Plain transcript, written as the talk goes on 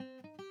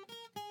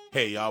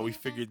hey, y'all, we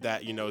figured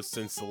that,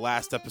 since the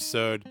last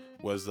episode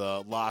was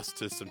lost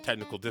to some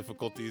technical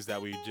difficulties,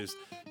 that we just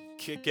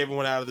kick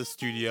everyone out of the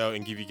studio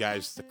and give you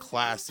guys the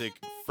classic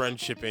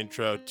friendship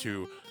intro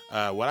to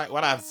what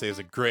I have to say is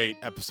a great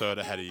episode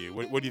ahead of you.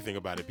 What do you think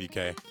about it,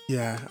 BK?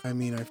 Yeah, I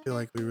mean, I feel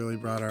like we really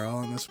brought our all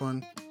on this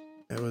one.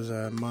 It was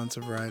months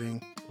of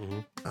writing.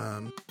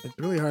 Mm-hmm. It's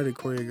really hard to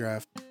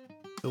choreograph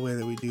the way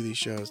that we do these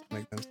shows to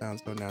make them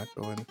sound so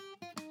natural, and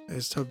I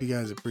just hope you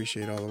guys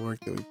appreciate all the work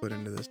that we put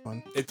into this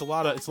one. It's a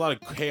lot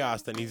of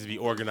chaos that needs to be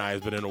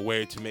organized, but in a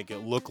way to make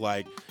it look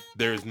like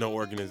there is no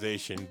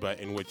organization, but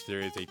in which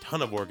there is a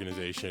ton of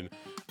organization.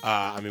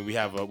 We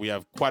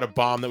have quite a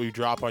bomb that we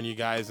drop on you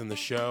guys in the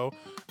show.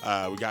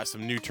 We got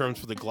some new terms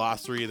for the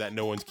glossary that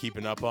no one's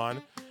keeping up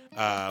on.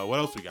 What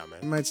else we got, man?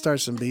 We might start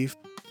some beef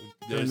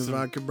during the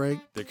vodka break.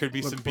 There could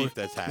be some beef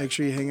that's happening. Make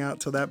sure you hang out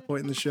till that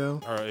point in the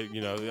show. Or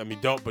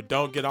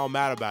don't get all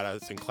mad about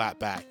us and clap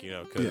back,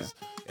 because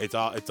it's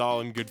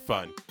all in good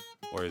fun,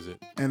 or is it?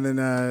 And then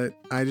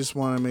I just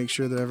want to make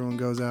sure that everyone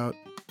goes out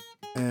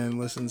and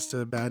listens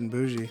to Bad and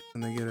Bougie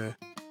when they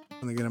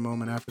get a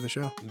moment after the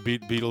show.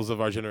 Beatles of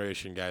our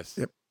generation, guys.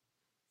 Yep.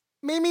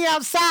 Meet me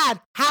outside.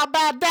 How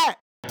about that?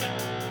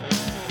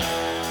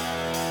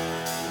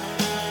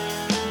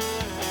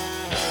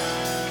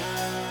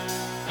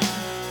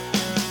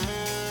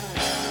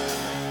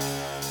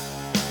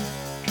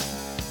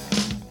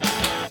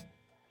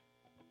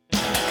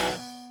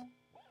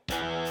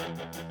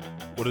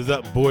 What is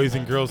up, boys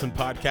and girls in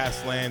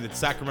podcast land? It's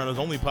Sacramento's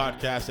only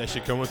podcast that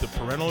should come with a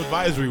parental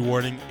advisory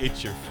warning.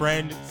 It's your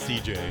friend,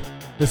 CJ.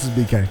 This is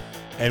BK.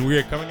 And we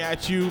are coming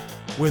at you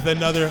with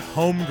another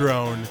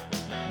homegrown,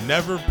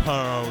 never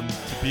prone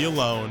to be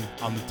alone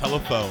on the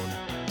telephone.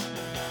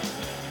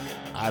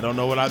 I don't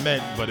know what I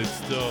meant, but it's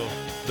still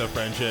the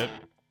friendship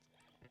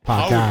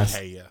podcast.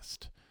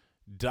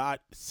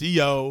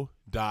 podcast.co.uk.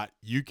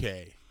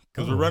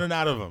 Because we're running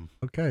out of them.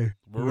 Okay.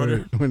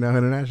 We're now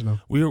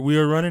international. We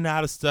are running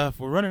out of stuff.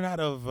 We're running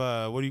out of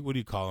what do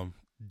you call them?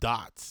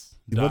 Dots.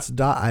 What's .il?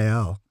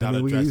 I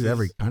mean, we use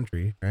every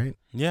country, right?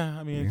 Yeah,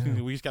 I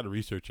mean, we just got to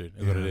research it.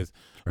 Is what it is.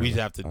 Right. We just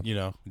have to,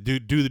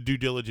 do the due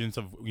diligence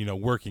of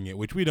working it,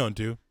 which we don't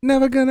do.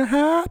 Never gonna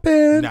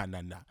happen.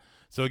 Nah.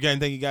 So again,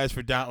 thank you guys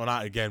for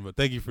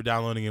thank you for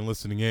downloading and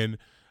listening in.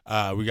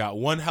 We got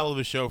one hell of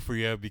a show for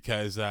you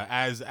because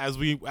as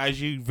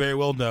you very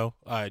well know,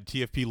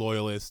 TFP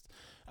loyalists.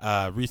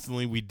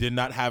 Recently, we did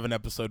not have an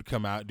episode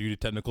come out due to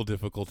technical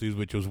difficulties,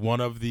 which was one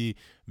of the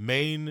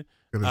main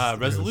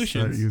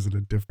resolutions. Start using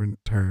a different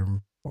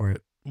term for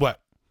it.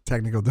 What?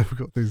 Technical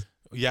difficulties.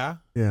 Yeah.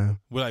 Yeah.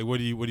 What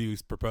do you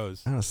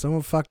propose? I don't know.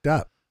 Someone fucked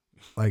up,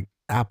 like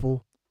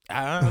Apple.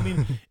 I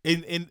mean,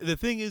 in the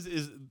thing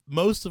is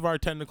most of our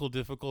technical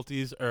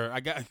difficulties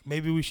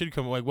maybe we should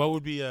come like what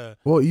would be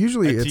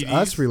usually it's TDs?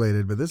 us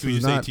related, but this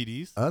is not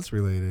TDs? Us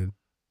related.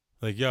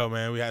 Like, yo,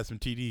 man, we had some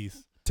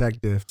TDs.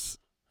 Tech diffs.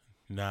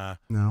 Nah.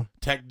 No.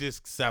 Tech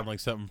discs sound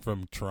like something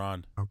from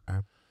Tron. Okay.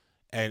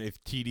 And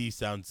if TD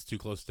sounds too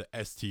close to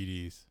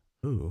STDs.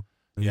 Ooh.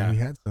 Yeah. We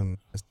had some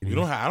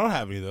STDs. I don't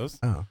have any of those.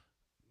 Oh.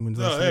 When's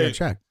the last time you got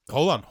checked?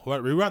 Hold on.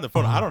 Rewind the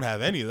phone. I don't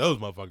have any of those,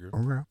 motherfucker.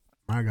 Okay.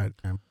 I got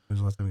time.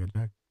 When's the last time you got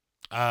checked?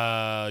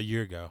 A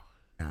year ago.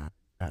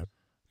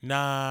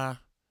 Nah,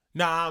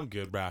 I'm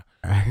good, bro.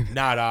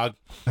 Nah, dog.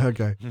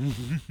 Okay.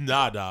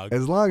 Nah, dog.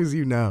 As long as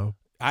you know.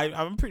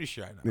 I'm pretty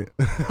sure I know.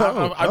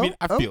 Yeah.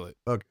 I feel it.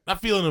 Okay. I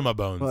feel it in my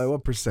bones. Well,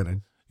 what percentage?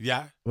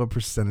 Yeah. What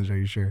percentage are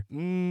you sure?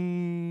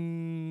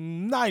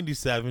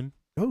 97.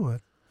 Oh,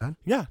 that's bad.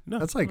 Yeah. No.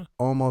 That's like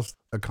almost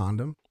a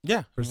condom.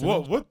 Yeah. Percentage?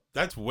 Well, what?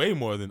 That's way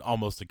more than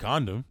almost a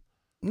condom.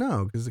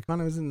 No, because the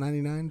condom isn't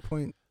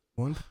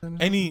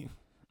 99.1%.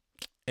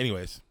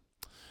 Anyways.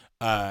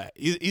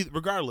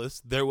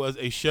 Regardless, there was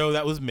a show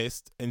that was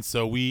missed, and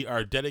so we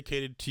are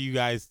dedicated to you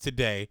guys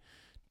today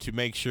to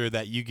make sure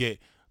that you get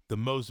the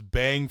most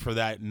bang for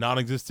that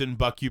non-existent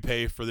buck you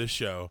pay for this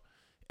show.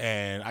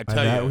 And I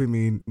tell you, by that we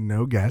mean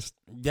no guest.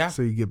 Yeah.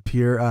 So you get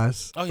pure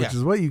us, which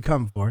is what you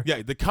come for.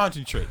 Yeah, the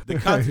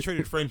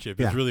concentrated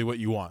friendship is really what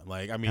you want.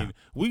 Like, I mean,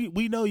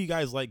 we know you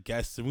guys like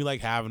guests and we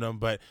like having them,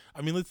 but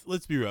I mean,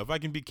 let's be real. If I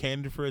can be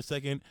candid for a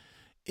second.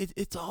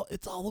 It's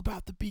all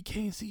about the BK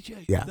and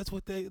CJ. Yeah. That's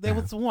what they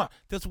want.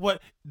 That's what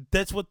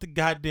the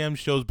goddamn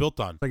show's built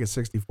on. It's like a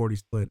 60-40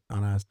 split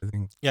on us, I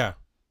think. Yeah.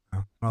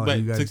 I'll let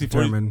you guys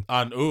determine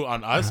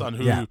on us on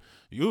who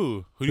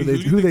who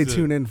they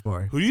tune in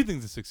for. Who do you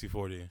think is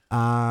 60-40?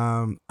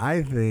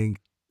 I think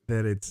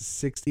that it's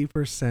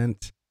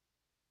 60%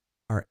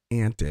 are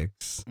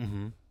antics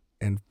and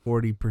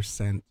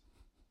 40%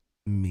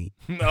 me.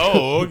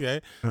 Oh,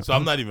 okay. So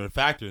I'm not even a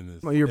factor in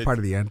this. Well, you're part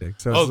of the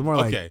antics. So it's more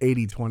like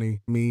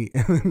 80-20 me.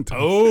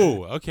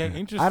 Oh, okay.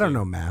 Interesting. I don't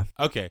know math.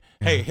 Okay.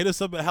 Hey, hit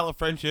us up at Hella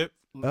Friendship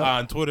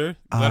on Twitter.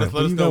 Let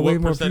us know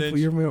what percentage.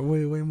 You're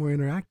way more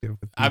interactive.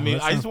 I mean,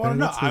 I just want to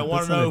know. I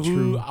want to know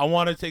who. I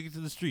want to take it to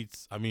the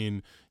streets. I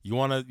mean, you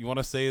want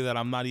to say that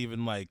I'm not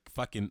even like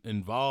fucking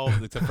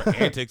involved except for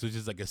antics, which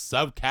is like a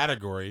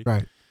subcategory.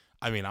 Right.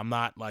 I mean, I'm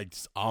not like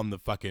on the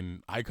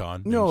fucking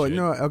icon. No, and shit.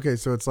 no. Okay,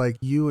 so it's like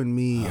you and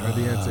me are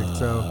the answer.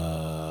 So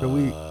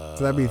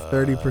that'd be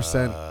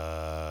 30%.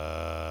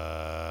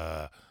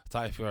 That's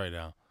how I feel right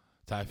now.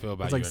 That's how I feel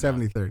about It's you like right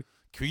 70, now. 30.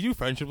 Can we do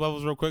friendship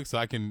levels real quick so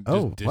I can just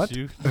Oh, dish what?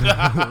 you?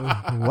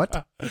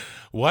 What?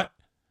 What?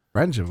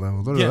 Friendship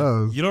levels. What Yeah. are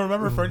those? You don't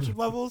remember friendship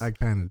levels? I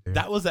kind of do.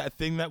 That was that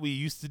thing that we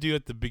used to do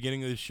at the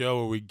beginning of the show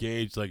where we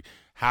gauged like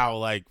how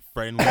like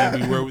friendly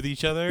we were with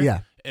each other.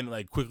 Yeah. And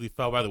like quickly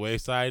fell by the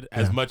wayside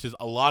as Yeah. much as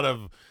a lot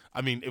of,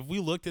 I mean, if we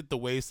looked at the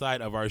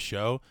wayside of our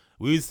show,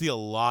 we would see a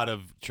lot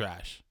of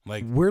trash.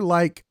 Like, We're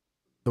like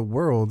the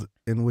world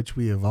in which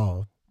we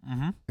evolve,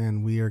 mhm.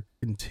 and we are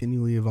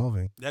continually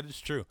evolving. That is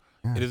true.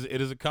 Yeah.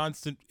 It is a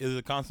constant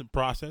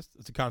process.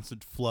 It's a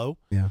constant flow.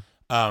 Yeah.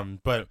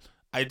 But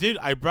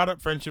I brought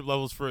up friendship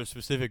levels for a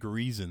specific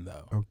reason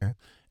though. Okay.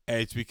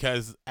 And it's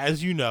because,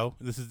 as you know,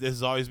 this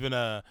has always been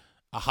a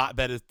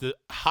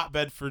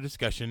hotbed for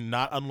discussion,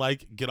 not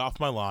unlike Get Off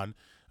My Lawn,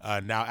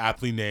 now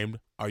aptly named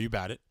Are You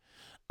About It?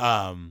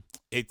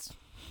 It's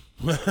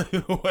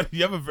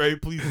you have a very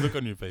pleased look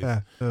on your face.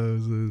 Yeah, that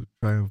was a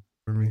triumph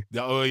for me.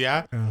 Oh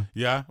yeah? Yeah.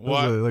 Yeah. It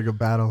was like a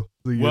battle.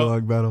 It was a Well,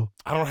 year-long battle.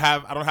 I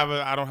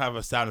don't have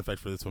a sound effect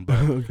for this one, but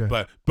Okay.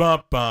 but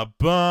bum bum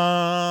bum.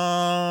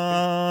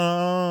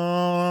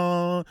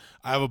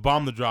 I have a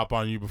bomb to drop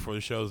on you before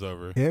the show's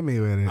over. Hit me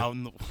with it.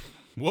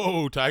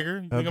 Whoa, Tiger!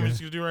 You think I'm Okay. just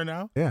gonna do it right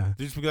now? Yeah.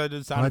 Just because I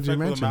did a sound Why'd you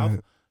effect with the mention mouth?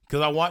 it?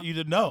 Because I want you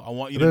to know. I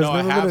want you to There's know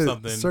I never have been a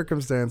something.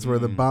 circumstance where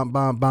the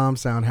Mm. bomb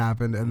sound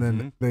happened, and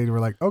then they were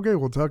like, "Okay,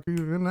 we'll talk to you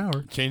in an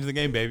hour." Changing the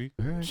game, baby.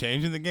 All right.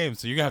 Changing the game.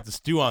 So you're gonna have to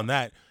stew on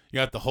that. You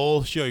got the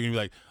whole show. You're gonna be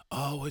like,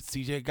 oh, what's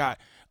CJ got?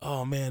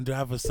 Oh man, do I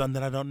have a son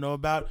that I don't know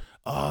about?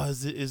 Oh,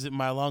 is it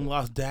my long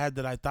lost dad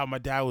that I thought my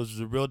dad was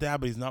the real dad,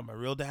 but he's not my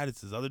real dad?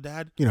 It's his other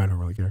dad. You know, I don't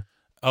really care.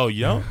 Oh,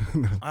 you don't?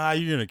 No.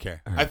 You're gonna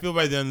care. All I right. feel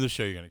by the end of the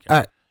show you're gonna care. All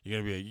right.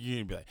 You're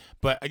gonna be like.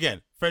 But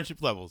again,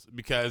 friendship levels,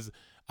 because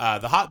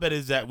the hotbed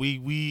is that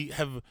we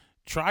have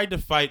tried to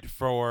fight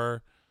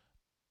for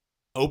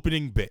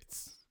opening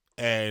bits,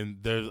 and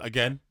there's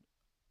again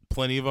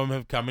plenty of them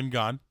have come and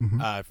gone.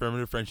 Mhm.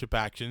 Affirmative friendship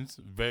actions,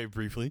 very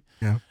briefly.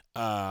 Yeah.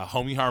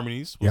 Homie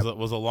harmonies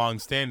was a long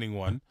standing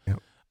one.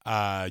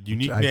 Yep.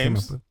 Unique Which I came up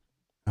names. with.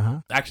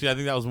 Uh-huh. Actually, I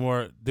think that was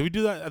more. Did we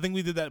do that? I think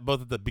we did that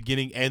both at the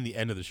beginning and the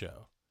end of the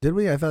show. Did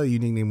we? I thought the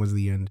unique name was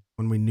the end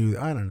when we knew.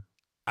 I don't know.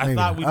 I Maybe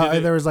thought we not. did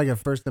it. There was like a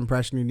first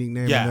impression unique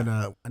name, Yeah. and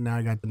then now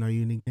I got to know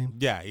unique name.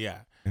 Yeah.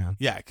 Yeah.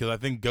 Because I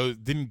think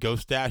didn't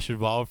Ghost Dash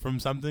evolve from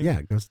something?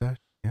 Yeah, Ghost Dash.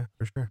 Yeah,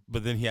 for sure.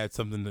 But then he had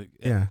something to.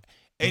 Yeah.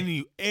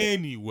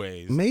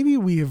 Anyways. Maybe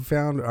we have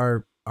found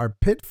our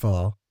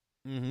pitfall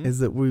Mhm. is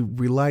that we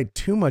rely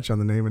too much on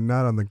the name and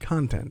not on the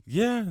content.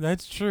 Yeah,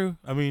 that's true.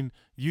 I mean,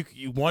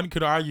 one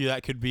could argue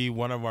that could be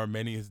one of our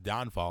many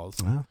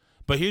downfalls. Wow.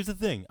 But here's the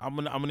thing: I'm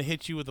gonna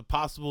hit you with a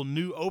possible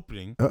new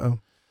opening, Uh-oh.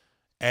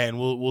 and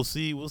we'll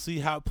see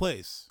how it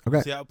plays. Okay.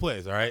 We'll see how it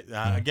plays. All right.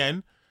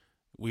 Again,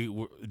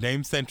 we're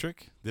name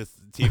centric.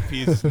 This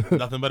TFP is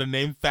nothing but a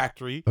name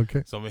factory.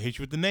 Okay. So I'm gonna hit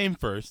you with the name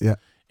first. Yeah.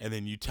 And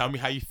then you tell me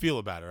how you feel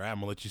about it. All right. I'm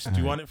gonna let you stew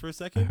All right. on it for a I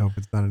second. hope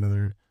it's not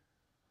another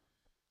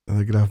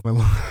get off my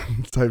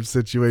lawn type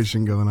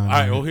situation going on. All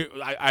right. here. Well, here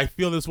I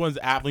feel this one's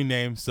aptly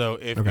named. So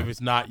if Okay.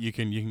 it's not, you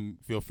can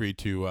feel free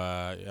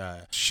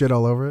to. Shit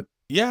all over it.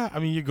 Yeah, I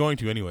mean you're going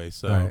to anyway.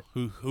 So All right.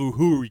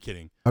 who are we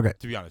kidding? Okay.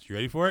 To be honest, you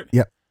ready for it?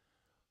 Yep.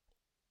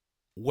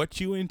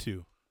 Whatchu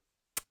Into?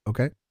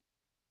 Okay.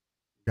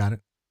 Got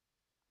it.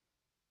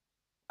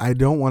 I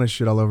don't want to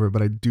shit all over it,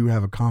 but I do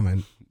have a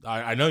comment.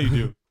 I know you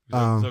do.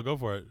 So go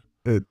for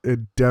it.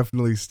 It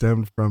definitely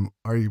stemmed from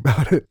Are You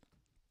About It?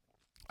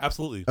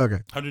 Absolutely. Okay.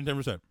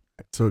 110%.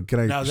 So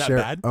can Now, I is that share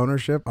bad?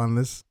 ownership on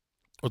this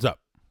What's up?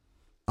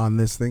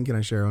 thing? Can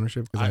I share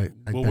ownership? Well,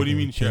 what do you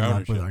mean share came up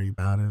with ownership? Are You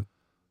About It?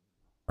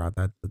 Brought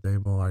that to the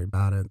table. Are You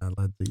About It? That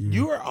led to you.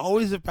 You are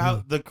always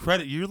about the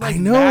credit. You're like I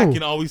know. Mac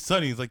and Always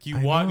Sunny. It's like you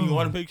I want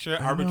know. to make sure I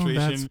know, arbitration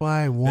that's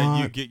why I that you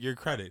want. get your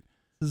credit.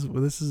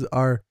 This is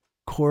our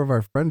core of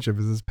our friendship.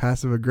 Is this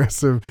passive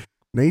aggressive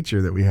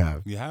nature that we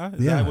have? Yeah?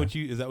 Yeah.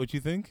 Is that what you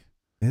think?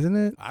 Isn't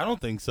it? I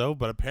don't think so,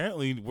 but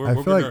apparently I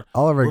we're feel like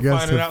all of our we're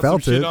guests finding have out some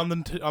felt shit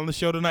it. on the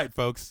show tonight,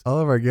 folks. All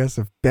of our guests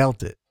have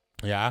felt it.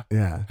 Yeah.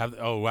 Yeah.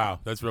 Oh wow,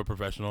 that's real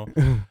professional.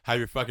 Have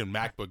your fucking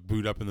MacBook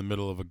boot up in the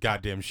middle of a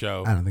goddamn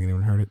show. I don't think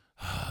anyone heard it.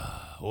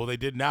 Well, they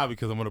did now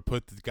because I'm gonna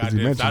put the 'Cause you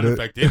goddamn sound mentioned it.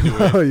 effect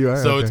into it. Oh, you are?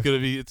 So Okay. it's gonna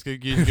be you're You're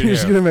gonna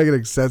just hear. gonna make it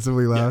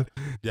excessively loud.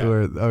 Yeah.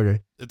 Okay.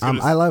 It's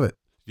gonna, I love it.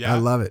 yeah. I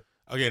love it.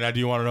 Okay, now do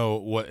you want to know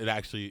what it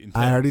actually entails?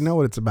 I already know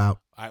what it's about.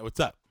 All right, what's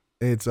up?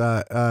 It's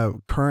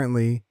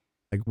currently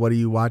like, what are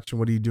you watching?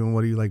 What are you doing?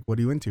 What are you like? What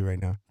are you into right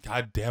now?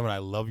 God damn it, I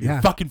love your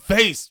Yeah. fucking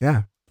face.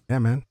 Yeah,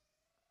 man.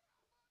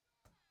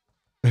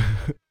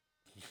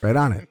 Right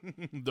on it.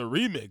 The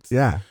remix.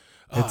 Yeah,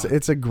 Ah,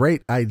 it's a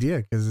great idea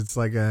because it's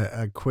like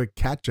a quick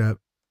catch up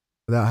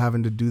without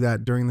having to do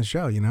that during the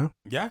show. You know?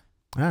 yeah.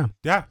 Yeah.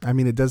 Yeah. I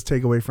mean, it does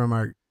take away from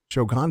our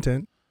show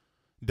content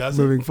Does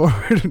it? moving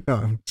forward. No,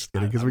 I'm just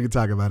kidding because we can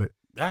talk about it.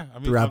 Yeah, I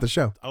mean, throughout the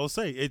show. I will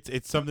say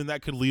it's something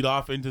that could lead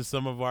off into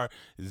some of our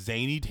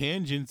zany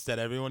tangents that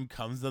everyone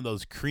comes on,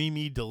 those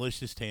creamy,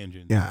 delicious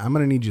tangents. Yeah, I'm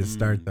gonna need you to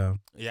start though.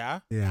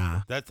 Yeah,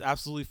 Yeah. that's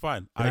absolutely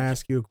fine. Can I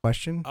ask you a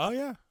question? Oh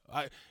yeah.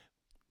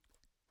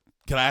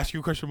 Can I ask you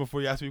a question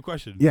before you ask me a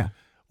question? Yeah.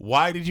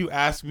 Why did you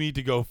ask me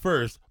to go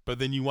first, but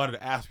then you wanted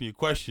to ask me a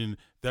question,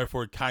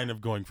 therefore kind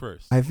of going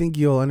first? I think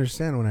you'll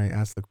understand when I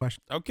ask the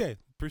question. Okay,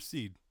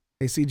 proceed.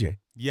 Hey, CJ,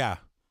 Yeah.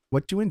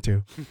 what you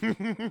into?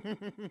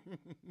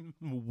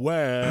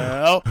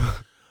 Well,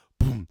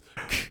 boom,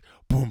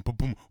 boom, boom,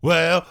 boom.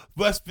 Well,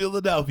 West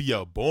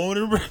Philadelphia, born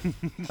and raised.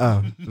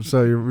 Oh,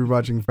 so you're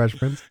rewatching Fresh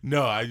Prince?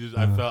 No, I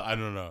felt, I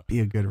don't know. Be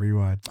a good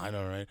rewatch. I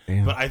know, right?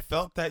 Damn. But I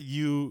felt that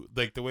you,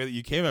 like the way that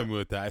you came at me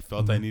with that, I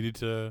felt I needed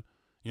to,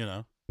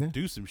 Yeah.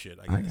 do some shit,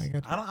 I guess. got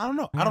you. I don't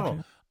know.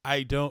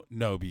 I don't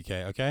know,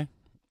 BK, okay?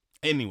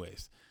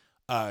 Anyways,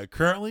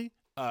 currently,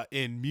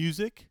 in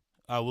music,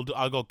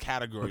 I'll go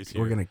categories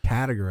here. We're gonna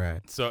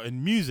categorize. So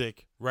in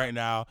music right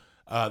now,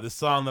 the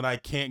song that I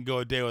can't go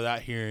a day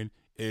without hearing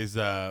is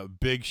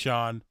Big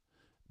Sean,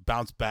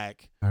 Bounce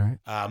Back. All right.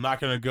 I'm not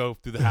gonna go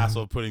through the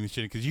hassle of putting this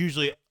shit in because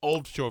usually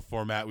old short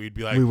format we'd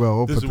be like, we will.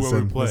 We'll this put is this where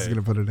in. we play. This is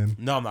gonna put it in.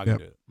 No, I'm not gonna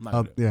do it. I'm not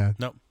gonna do it. Yeah.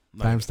 Nope.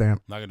 Timestamp.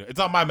 Not gonna do it.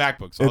 It's on my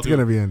MacBook, so It's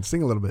gonna be in.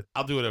 Sing a little bit.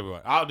 I'll do it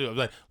everywhere. I'll do it. I'm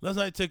like, last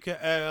night took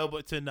a L,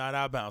 but tonight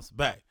I bounce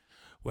back.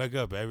 Wake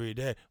up every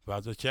day,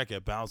 bounce to check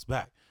it, bounce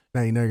back.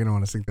 Now you know you're gonna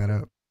want to sync that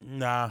up.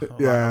 Nah, I'm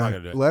Yeah. not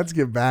gonna do it. Let's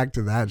get back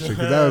to that shit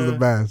because that was the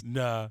best.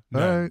 Nah.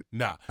 All right.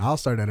 Nah. I'll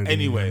start editing.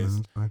 Anyways.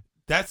 That's fine.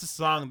 That's the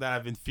song that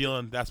I've been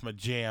feeling. That's my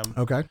jam.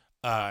 Okay.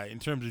 In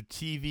terms of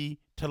TV,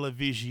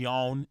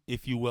 television,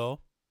 if you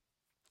will.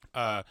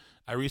 I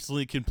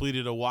recently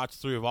completed a watch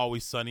through of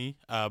Always Sunny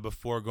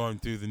before going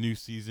through the new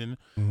season.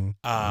 Mm-hmm.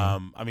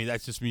 I mean,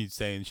 that's just me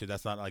saying shit.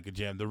 That's not like a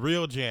jam. The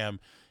real jam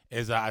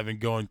is I've been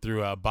going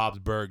through Bob's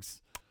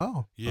Burgers.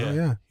 Oh. Yeah. Oh,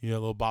 yeah. Yeah,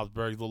 little Bob's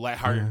Burgers, little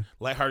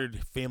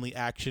lighthearted family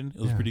action.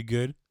 It was pretty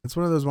good. It's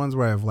one of those ones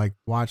where I've like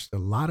watched a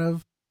lot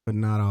of, but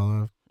not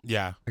all of.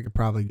 Yeah. I could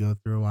probably go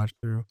through a watch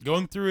through.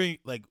 Going through it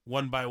like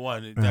one by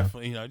one, it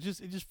definitely, it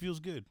just feels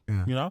good.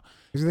 Yeah. You know?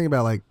 Because you think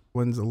about like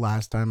when's the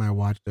last time I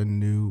watched a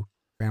new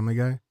Family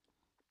Guy?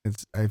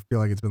 I feel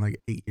like it's been like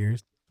 8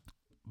 years.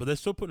 But they're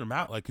still putting them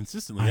out like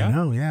consistently. Yeah. I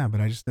know, yeah,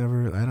 but I just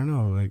never. I don't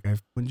know. Like,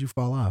 when did you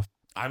fall off?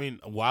 I mean,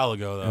 a while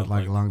ago though.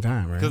 Like a long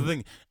time, right? Because the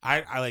thing,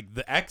 I like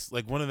the ex.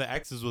 Like one of the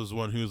exes was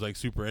one who was like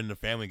super into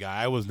Family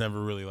Guy. I was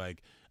never really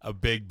like a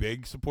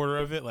big supporter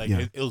of it. Like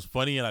it was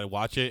funny, and I'd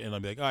watch it, and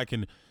I'd be like, oh, I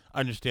can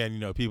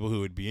understand, people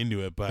who would be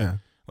into it, but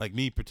like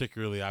me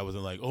particularly, I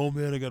wasn't like, oh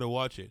man, I gotta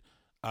watch it.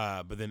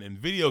 But then in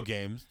video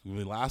games,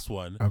 the last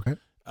one, okay,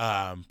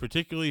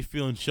 particularly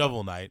feeling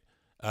Shovel Knight.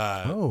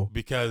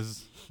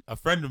 Because a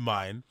friend of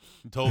mine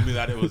told me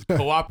that it was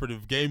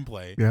cooperative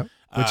gameplay. Yeah,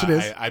 which it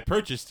is. I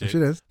purchased it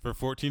for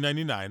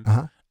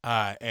 $14.99.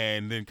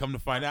 And then come to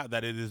find out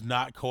that it is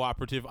not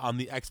cooperative on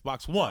the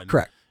Xbox One.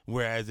 Correct.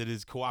 Whereas it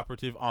is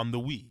cooperative on the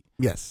Wii.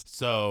 Yes.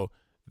 So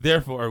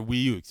therefore, or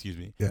Wii U, excuse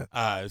me.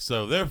 Yeah.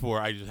 So therefore,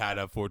 I just had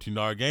a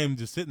 $14 game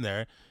just sitting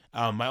there.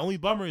 My only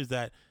bummer is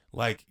that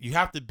like you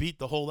have to beat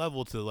the whole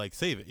level to like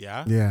save it.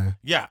 Yeah. Yeah.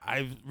 Yeah.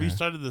 I've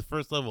restarted the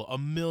first level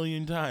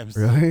 1,000,000 times.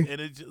 Really? And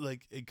it's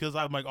like because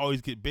I'm like always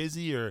get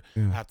busy or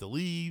have to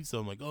leave, so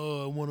I'm like,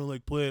 oh, I want to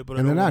like play it, but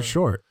and they're not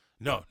short.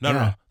 No,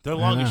 they're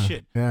long as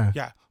shit. Yeah.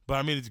 Yeah. But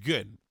I mean, it's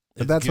good.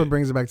 But that's what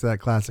brings it back to that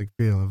classic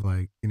feel of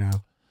like you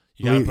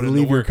gotta put in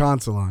leave the your work.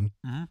 console on.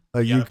 Mm-hmm.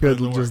 Like you could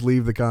just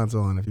leave the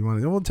console on if you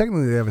wanted. Well,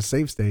 technically they have a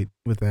save state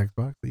with the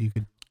Xbox that you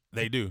could.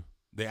 They do.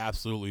 They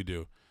absolutely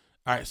do.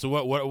 All right. So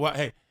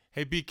what?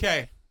 Hey,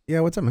 BK.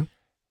 Yeah. What's up, man?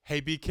 Hey,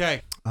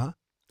 BK. Huh?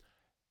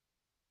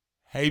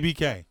 Hey,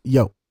 BK.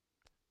 Yo.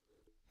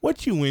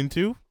 What you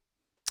into?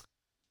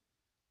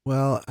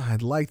 Well,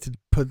 I'd like to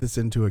put this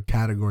into a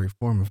category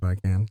form if I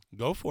can.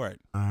 Go for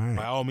it. All right.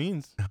 By all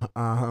means.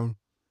 Mine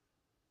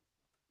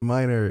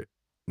are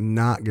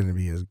not going to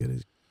be as good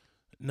as.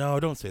 No,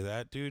 don't say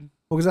that, dude.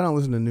 Well, because I don't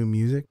listen to new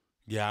music.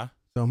 Yeah.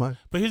 So much.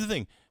 But here's the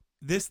thing.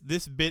 This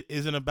bit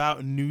isn't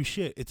about new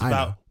shit. It's I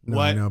about know.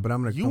 what I know, but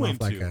I'm going to come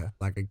off into.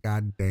 like a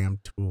goddamn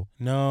tool.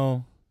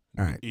 No.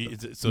 All right.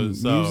 So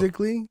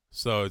musically?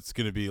 So it's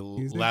going to be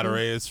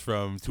Lateraeus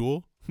from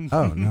Tool?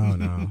 Oh,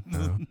 no.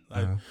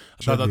 I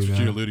thought that's what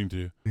you're alluding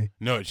to.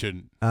 No, it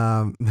shouldn't.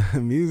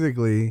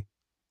 Musically,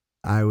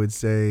 I would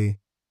say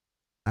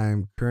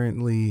I'm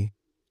currently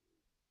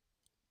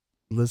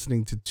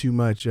listening to too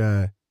much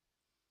good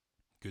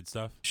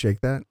stuff. Shake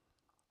That.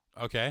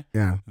 Okay.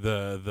 Yeah.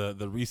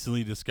 The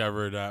recently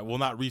discovered well,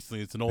 not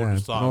recently, it's an older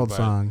song. An old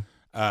song.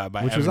 By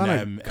which Eminem was on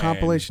a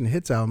compilation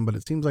hits album, but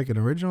it seems like an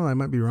original. I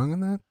might be wrong on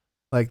that.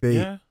 Like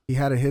he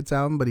had a hits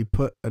album, but he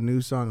put a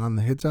new song on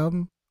the hits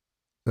album.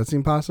 Does that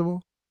seem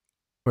possible?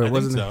 Where it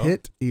wasn't a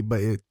hit,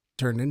 but it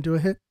turned into a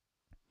hit.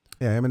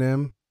 Yeah,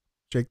 Eminem,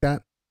 Shake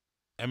That.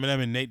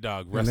 Eminem and Nate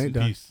Dogg, rest in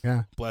peace.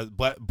 Yeah,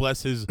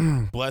 bless his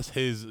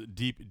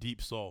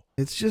deep soul.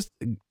 It's just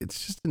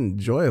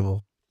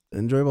enjoyable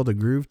to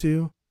groove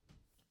to.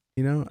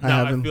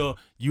 I feel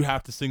you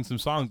have to sing some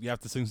songs. You have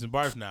to sing some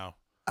bars now.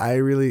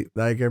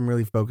 I'm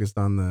really focused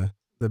on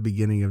the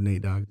beginning of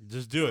Nate Dogg.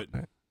 Just do it.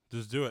 Right.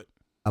 Just do it.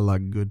 I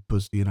like good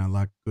pussy and I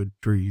like good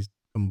trees.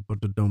 Come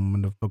put the dome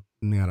in the fuck.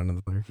 I don't know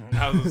the lyrics.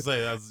 I was gonna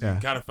say you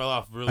kind of fell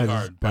off really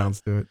hard. Just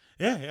bounced to it.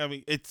 Yeah, I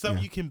mean it's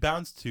something you can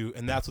bounce to,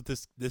 and that's what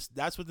this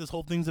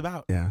whole thing's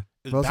about. Yeah,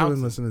 I've also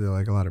been listening to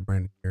like a lot of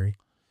Brandon Urie.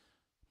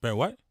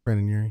 What?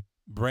 Brandon Urie.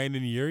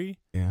 Brandon Urie.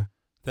 Yeah.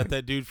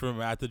 That dude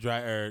from At the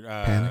Panic.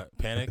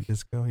 At the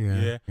disco.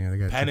 Yeah. They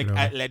got Panic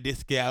at la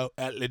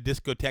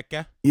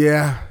discoteca.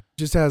 Yeah,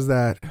 just has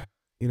that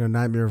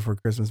Nightmare Before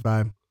Christmas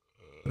vibe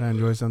that I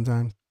enjoy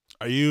sometimes.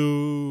 Are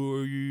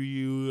you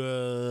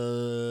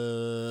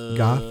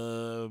goth?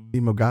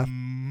 Emo goth?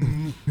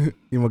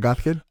 Emo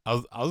goth kid? I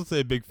was gonna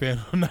say a big fan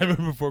of Nightmare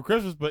Before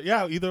Christmas, but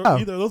yeah, either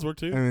of those work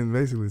too. I mean,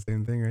 basically the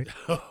same thing, right?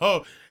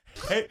 Oh,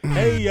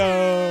 hey,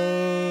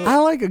 yo! I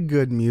like a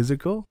good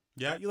musical.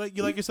 Yeah, you like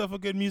yourself a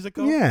good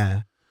musical?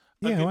 Yeah,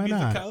 why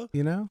musical?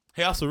 not?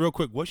 Hey, also real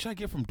quick, what should I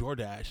get from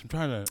DoorDash? I'm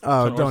trying to.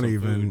 Oh, don't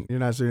even. Food. You're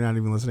not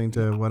even listening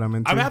to what I'm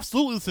into. I'm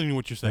absolutely listening to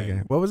what you're saying.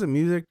 Okay. What was it?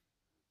 Music,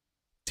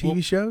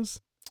 TV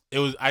shows? It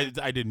was.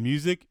 I did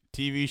music,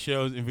 TV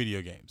shows, and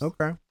video games.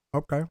 Okay.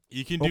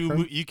 You can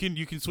do. You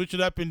can switch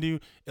it up and do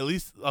at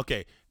least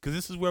because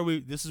this is where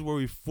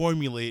we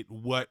formulate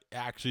what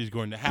actually is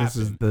going to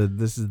happen.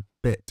 This is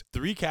bit.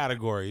 3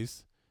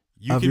 categories.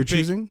 Your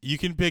choosing? You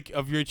can pick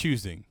of your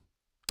choosing,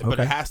 but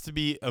it has to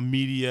be a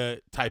media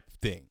type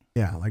thing.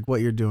 Yeah, like what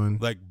you're doing.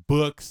 Like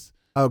books.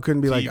 Oh, it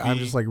couldn't be TV. like I'm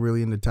just like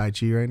really into Tai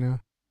Chi right now.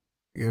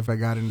 If I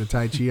got into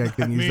Tai Chi, I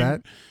couldn't use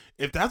that.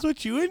 If that's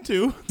what you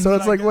into, so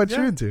it's like what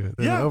you're into.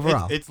 Yeah,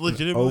 overall, it's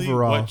legitimately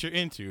what you're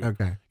into.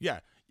 Okay.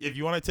 Yeah, if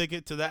you want to take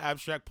it to that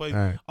abstract place.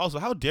 Right. Also,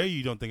 how dare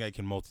you don't think I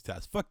can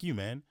multitask? Fuck you,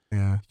 man.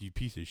 Yeah. You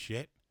piece of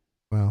shit.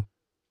 Well,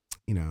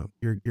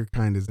 your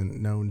kind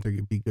isn't known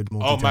to be good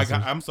multitaskers. Oh my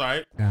god, I'm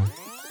sorry. Yeah.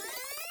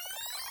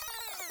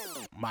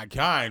 My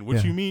kind.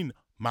 What you mean,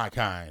 my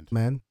kind?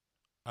 Man.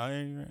 I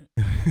ain't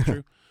right.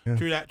 True. Yeah.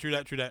 True that. True.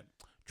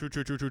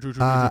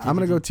 I'm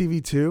gonna go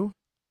TV 2.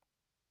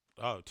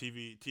 Oh,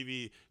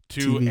 TV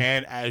 2,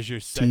 and as your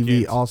second.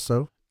 TV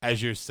also.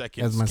 As your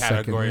second as my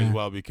category second, as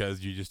well,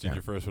 because you just did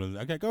your first one.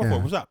 Okay, go for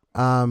it. What's up?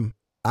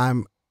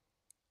 I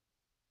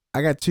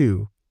got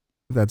 2,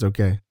 if that's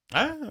okay.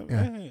 I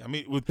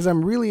mean, because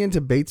I'm really into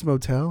Bates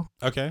Motel.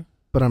 Okay.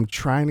 But I'm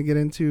trying to get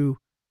into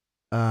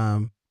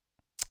 12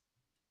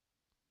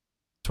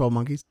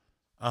 Monkeys.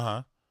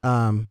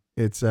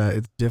 It's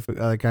difficult.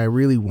 Like I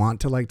really want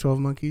to like 12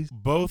 Monkeys.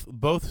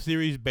 Both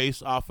series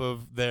based off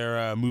of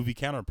their movie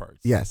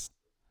counterparts. Yes.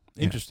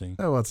 Interesting.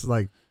 Yeah. Well, it's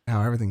like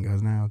how everything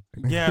goes now.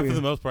 Yeah, for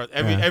the most part.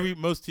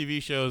 Most TV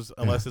shows,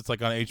 unless it's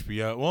like on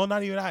HBO. Well,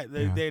 not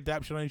even they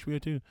adapt shit on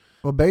HBO too.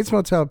 Well, Bates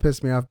Motel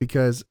pissed me off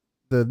because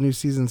the new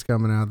season's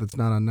coming out that's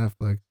not on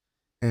Netflix,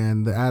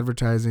 and the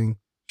advertising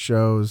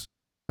shows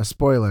a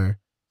spoiler.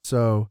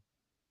 So,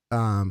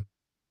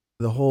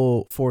 the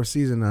whole 4th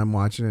season, I'm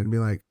watching it and be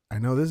like, I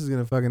know this is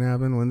gonna fucking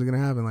happen. When's it gonna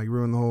happen? Like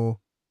ruin the whole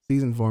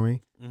season for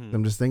me. Mm-hmm.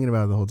 I'm just thinking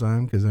about it the whole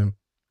time because I'm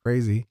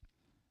crazy.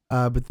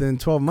 But then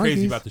 12 Monkeys.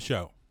 Crazy about the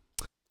show.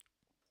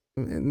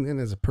 And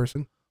as a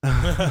person.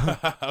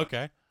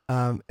 Okay.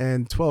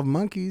 And 12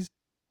 Monkeys,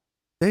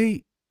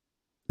 they're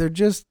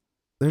just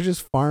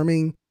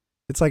farming.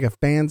 It's like a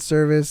fan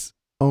service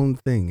own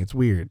thing. It's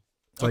weird.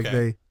 It's like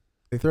they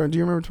throw. Do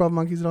you remember 12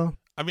 Monkeys at all?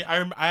 I mean,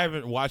 I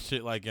haven't watched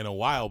it like in a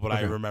while, but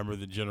I remember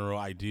the general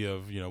idea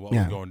of what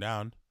was going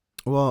down.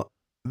 Well,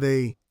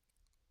 they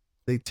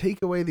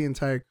take away the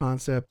entire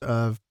concept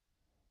of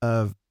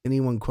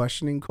anyone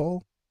questioning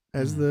Cole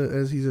as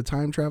he's a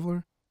time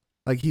traveler.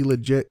 Like he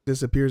legit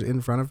disappears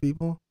in front of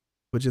people,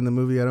 which in the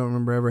movie I don't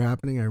remember ever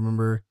happening. I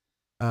remember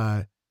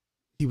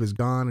he was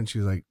gone and she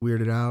was like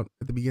weirded out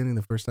at the beginning,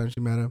 the first time she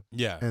met him.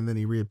 Yeah. And then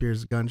he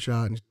reappears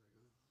gunshot and she's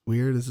like,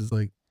 weird. This is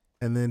like,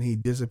 and then he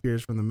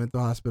disappears from the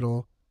mental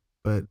hospital,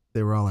 but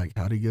they were all like,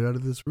 how'd he get out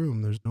of this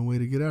room? There's no way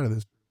to get out of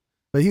this.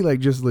 But he like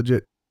just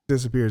legit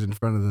disappears in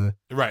front of the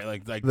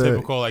like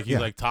typical, like he's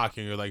like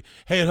talking or like,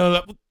 hey, hold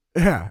up.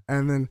 Yeah.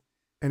 And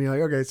you're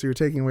like, okay, so you're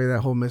taking away that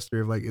whole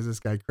mystery of like, is this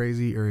guy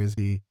crazy or is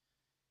he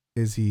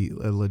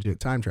a legit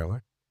time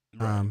traveler?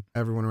 Right.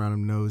 Everyone around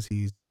him knows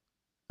he's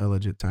a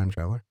legit time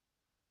traveler.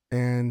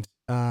 And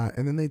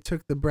then they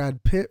took the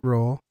Brad Pitt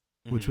role,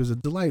 which was a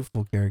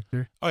delightful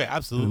character. Oh yeah,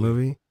 absolutely. In the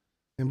movie.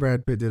 And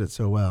Brad Pitt did it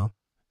so well.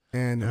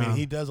 And I mean,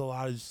 he does a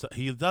lot of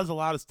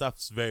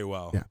stuff very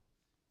well. Yeah.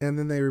 And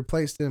then they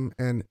replaced him,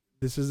 and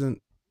this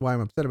isn't why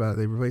I'm upset about it.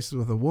 They replaced it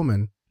with a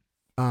woman.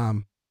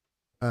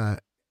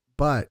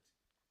 But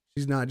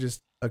she's not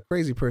just a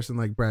crazy person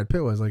like Brad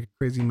Pitt was, like a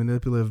crazy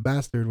manipulative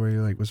bastard where he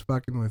like was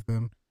fucking with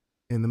him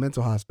in the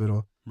mental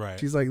hospital. Right.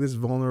 She's like this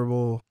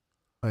vulnerable,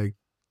 like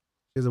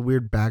she has a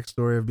weird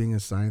backstory of being a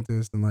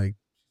scientist and like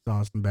she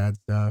saw some bad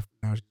stuff.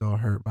 Now she's all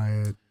hurt by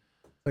it.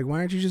 Like, why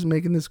aren't you just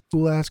making this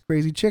cool ass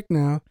crazy chick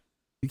now?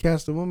 You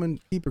cast a woman,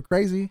 keep her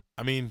crazy.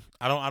 I mean,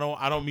 I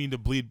don't mean to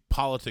bleed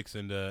politics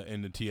into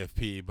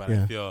TFP, but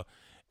I feel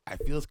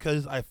it's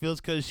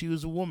because she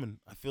was a woman.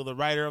 I feel the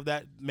writer of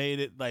that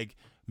made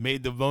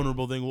made the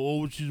vulnerable thing. Well,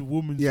 oh, she's a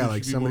woman. Yeah, so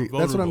like she somebody. be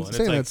more That's what I'm vulnerable.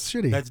 saying. Like, That's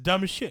shitty. That's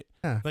dumb as shit.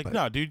 Yeah, like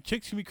no, dude,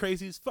 chicks can be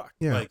crazy as fuck.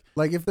 Yeah,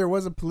 like if there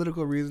was a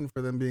political reason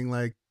for them being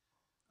like,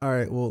 all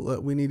right,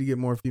 well, we need to get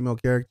more female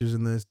characters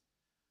in this.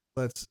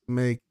 Let's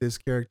make this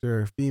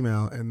character a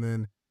female, and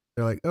then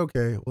they're like,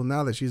 okay, well,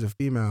 now that she's a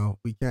female,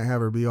 we can't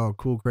have her be all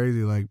cool,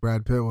 crazy like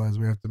Brad Pitt was.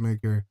 We have to make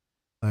her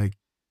like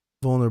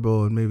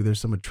vulnerable, and maybe there's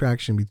some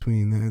attraction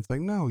between them. It's like,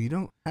 no, you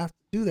don't have to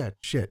do that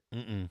shit.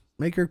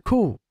 Make her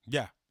cool.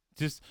 Yeah,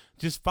 just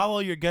follow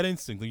your gut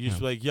instinct. Like, you just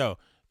be like, yo.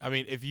 I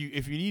mean, if you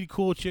need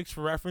cool chicks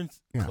for reference,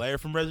 Claire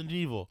from Resident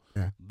Evil,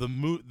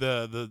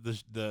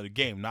 the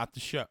game, not the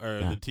show or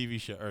the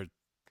TV show or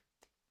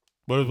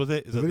what was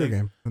it? Is the it video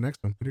game? The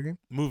next one, video game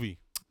movie.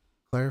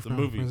 Claire the from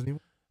movie. Resident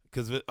Evil.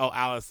 Because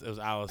Alice. It was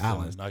Alice.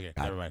 Okay,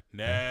 never mind.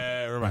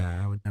 Never mind.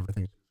 Yeah, I would never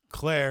think.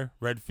 Claire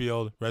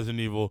Redfield, Resident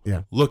Evil.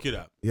 Yeah, look it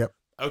up. Yep.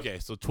 Okay,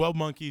 so 12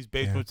 Monkeys,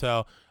 Bates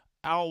Motel.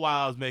 All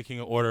while I was making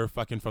an order,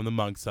 fucking from the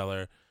Monk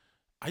Cellar.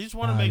 I just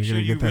want to make sure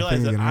you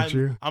realize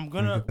that I'm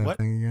gonna what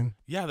thing again?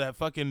 Yeah, that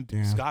fucking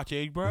Scotch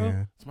egg, bro.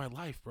 Yeah. It's my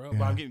life, bro.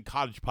 But I'm getting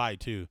cottage pie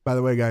too. By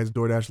the way, guys,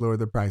 DoorDash lowered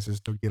the prices,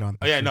 so get on.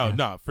 Oh yeah,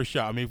 no, for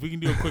sure. I mean, if we can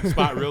do a quick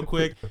spot real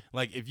quick,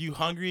 like if you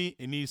hungry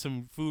and need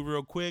some food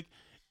real quick,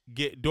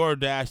 get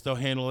DoorDash. They'll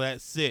handle that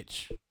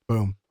sitch.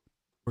 Boom.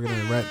 We're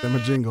gonna write them a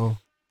jingle.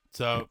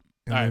 So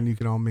and then you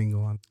can all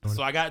mingle on.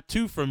 So I got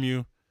 2 from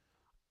you.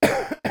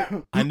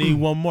 I need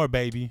one more,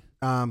 baby.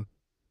 All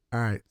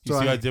right. You see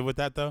what I did with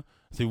that though?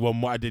 See, one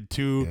more. I did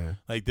 2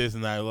 like this,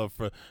 and I love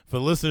for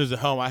listeners at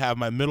home. I have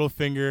my middle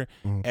finger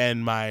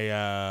and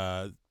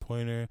my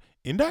pointer,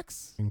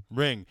 index,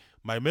 ring.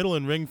 My middle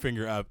and ring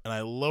finger up, and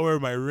I lower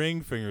my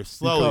ring finger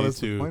slowly you call this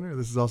to the pointer.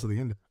 This is also the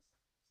index.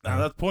 No,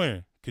 that's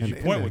pointer because you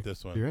point with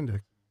this one. Your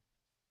index.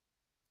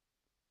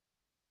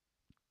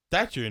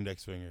 That's your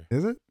index finger.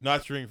 Is it? No,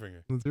 it's your ring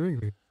finger. It's your ring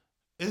finger.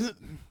 Is it?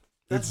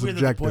 That's it's weird.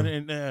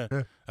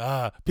 subjective.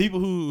 People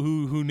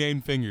who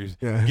name fingers,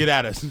 get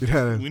at us. Get at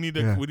us. We need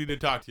to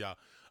talk to y'all.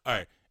 All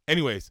right.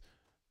 Anyways,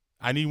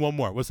 I need one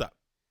more. What's up?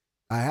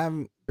 I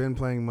haven't been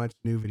playing much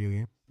new video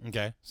games.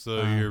 Okay,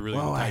 so you're really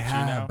I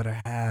have, now? But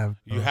I have.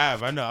 You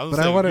have, I know. But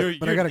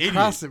I got to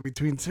cross it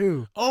between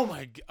 2. Oh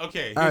my god.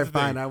 Okay. All right,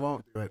 fine. I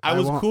won't do it. I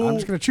was cool. I'm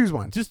just gonna choose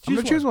one. Just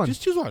choose one.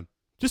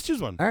 Just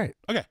choose one. All right.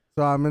 Okay.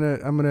 So I'm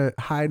gonna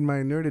hide my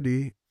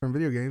nerdity from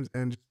video games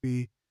and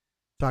just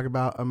talk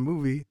about a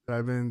movie that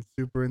I've been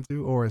super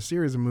into, or a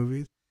series of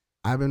movies.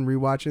 I've been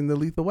rewatching the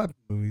Lethal Weapon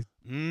movies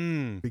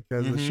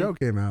because the show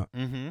came out,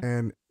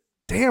 and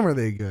damn, are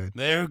they good?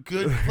 They're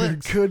good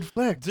flicks. Good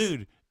flicks,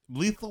 dude.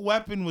 Lethal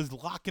Weapon was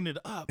locking it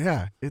up.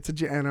 Yeah,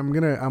 and I'm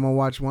gonna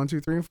watch 1, 2,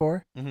 3, and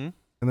 4, and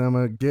then I'm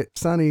gonna get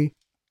Sonny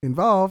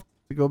involved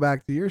to go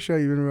back to your show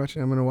you've been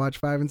watching. I'm gonna watch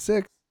 5 and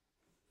 6,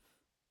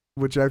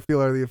 which I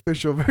feel are the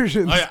official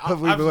versions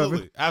of Lethal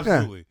Weapon.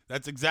 Absolutely. Yeah.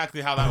 That's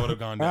exactly how that would have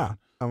gone down. Yeah.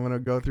 I'm gonna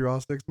go through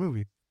all 6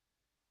 movies,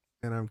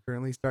 and I'm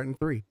currently starting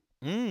 3.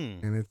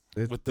 And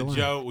it's with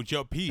Joe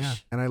Pesci. Yeah.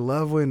 And I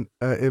love when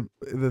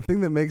the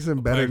thing that makes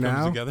him better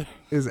now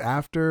is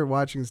after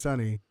watching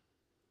Sonny,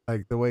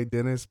 like the way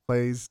Dennis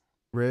plays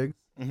Riggs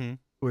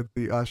with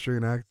the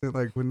Austrian accent.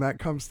 Like when that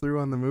comes through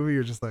on the movie,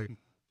 you're just like,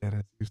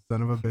 Dennis, you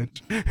son of a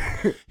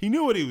bitch. He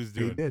knew what he was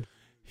doing. He did.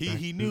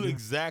 He knew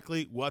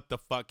exactly what the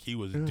fuck he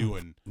was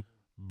doing,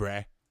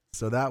 bruh.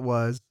 So that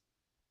was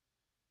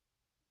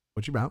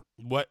What You About?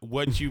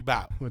 What you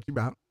about? What You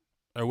About?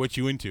 Or What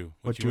You Into?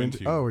 What you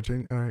into? Oh, we're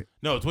changing. All right.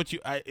 No, it's what you.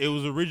 It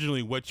was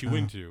originally What You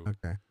Into.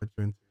 Okay. What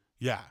You Into?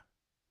 Yeah,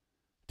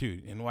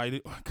 dude. And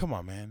why? Come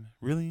on, man.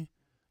 Really?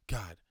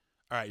 God.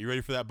 All right. You ready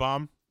for that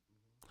bomb?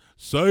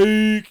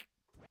 Psych.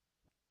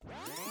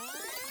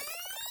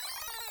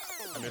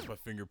 I missed my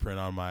fingerprint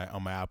on my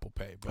Apple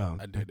Pay, but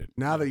I did it.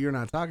 Now that you're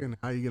not talking,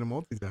 how are you gonna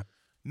multitask?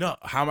 No.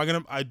 How am I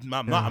gonna? I'm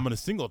not. I'm gonna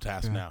single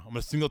task now. I'm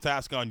gonna single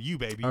task on you,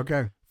 baby.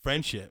 Okay.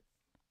 Friendship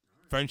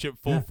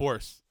full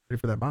force. Ready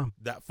for that bomb?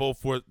 That full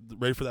force.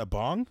 Ready for that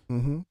bong?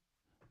 Mm-hmm.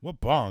 What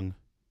bong?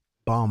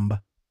 Bomb.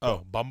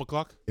 Oh, Bumba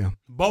Clock? Yeah.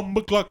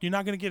 Bumba Clock. You're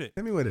not going to get it.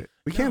 Hit me with it.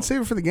 We can't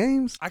save it for the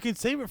games. I can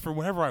save it for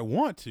whenever I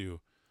want to.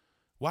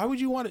 Why would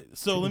you want it?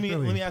 So let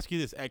me ask you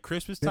this. At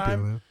Christmas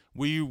time,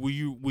 were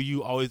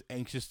you always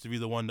anxious to be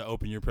the one to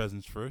open your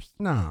presents first?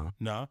 No.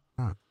 No?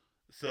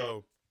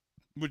 So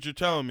what you're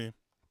telling me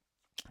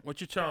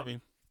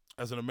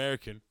as an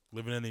American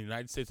living in the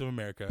United States of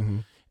America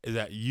is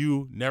that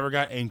you never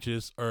got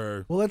anxious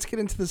or... Well, let's get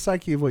into the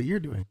psyche of what you're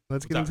doing.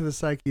 Let's get into the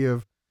psyche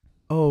of,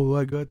 oh,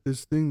 I got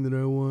this thing that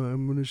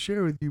I'm going to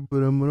share with you,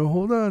 but I'm going to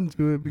hold on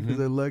to it because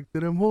I like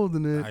that I'm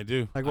holding it. I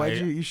do. Like,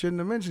 you shouldn't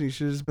have mentioned it. You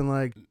should have just been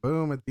like,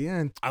 boom, at the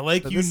end. I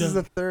like but you. This is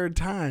the third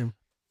time.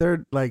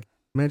 Like,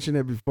 mention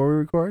it before we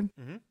record.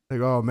 Like,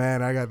 oh,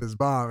 man, I got this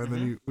bomb. And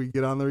then we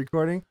get on the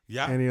recording.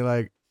 Yeah. And you're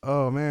like,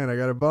 oh, man, I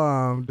got a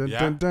bomb. Dun,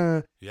 dun,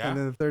 dun. Yeah. And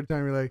then the third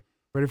time you're like,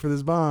 ready for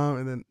this bomb,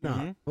 and then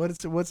no.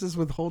 What's this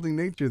withholding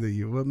nature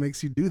what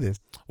makes you do this?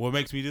 What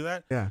makes me do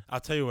that? Yeah,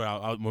 I'll tell you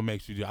what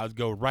makes me do. I'll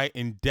go right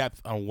in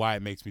depth on why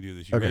it makes me do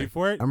this. You ready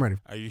for it? I'm ready.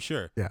 Are you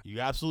sure? Yeah. You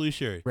absolutely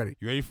sure? Ready.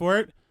 You ready for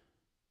it?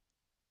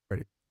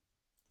 Ready.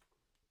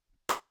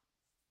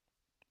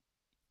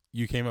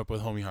 you came up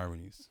with Homie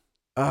Harmonies.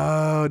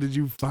 Oh, did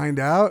you find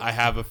out? I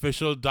have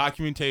official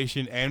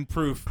documentation and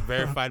proof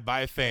verified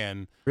by a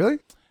fan. Really?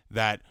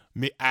 That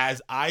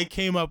as I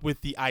came up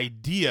with the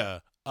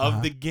idea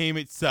of the game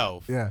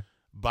itself,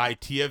 by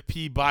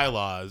TFP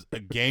bylaws, a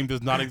game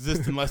does not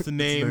exist unless the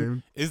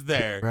name is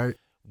there. Right.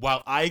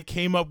 While I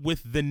came up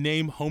with the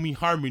name Homie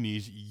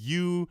Harmonies,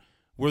 you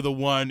were the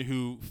one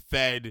who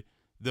fed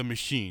the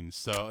machine.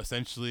 So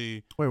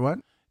essentially, wait, what?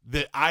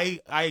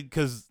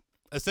 Because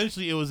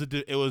essentially it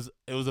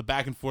was a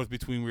back and forth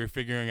between we were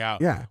figuring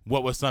out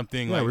what was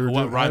something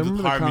what rhymes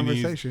with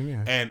harmonies,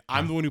 and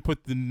I'm the one who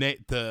put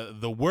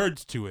the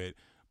words to it,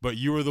 but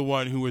you were the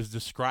one who was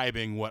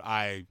describing what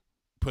I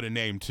put a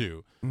name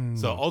to.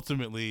 So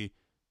ultimately,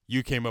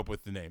 you came up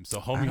with the name. So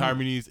Homie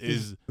Harmonies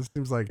is. This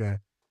seems like a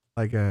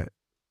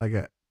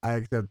I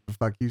accept the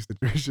fuck you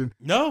situation.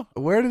 No,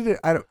 where did it?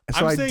 I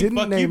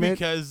didn't name it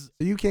because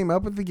you came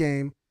up with the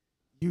game.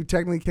 You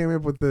technically came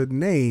up with the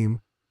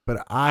name,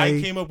 but I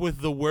came up with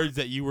the words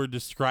that you were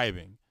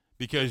describing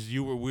because we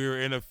were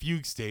in a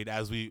fugue state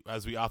as we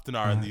often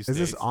are in these states.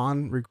 Is this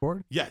on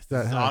record? Yes,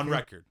 this is on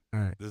record. All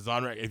right. This is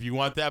on record. If you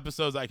want the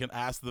episodes, I can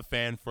ask the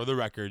fan for the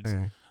records.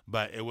 Okay.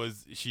 But it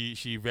was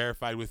she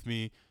verified with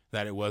me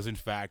that it was in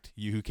fact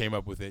you who came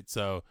up with it.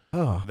 So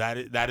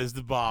that is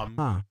the bomb.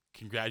 Huh.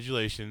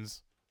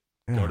 Congratulations.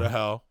 Yeah. Go to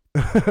hell.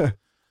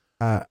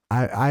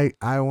 I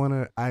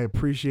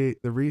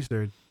appreciate the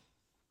research,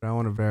 but I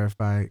want to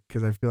verify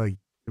because I feel like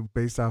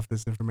based off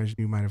this information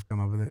you might have come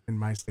up with it in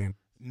my stand.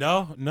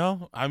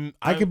 No,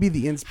 I could be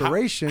the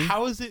inspiration.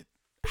 How is it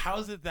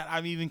that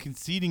I'm even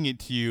conceding it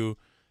to you?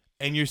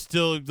 And you're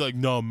still like,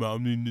 no,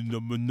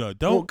 don't.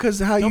 Well, because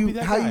how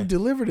you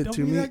delivered it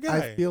to me,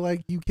 I feel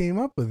like you came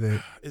up with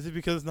it. Is it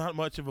because it's not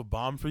much of a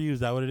bomb for you?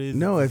 Is that what it is?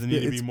 No, does it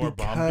need to be more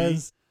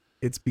bomby?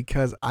 It's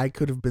because I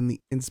could have been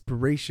the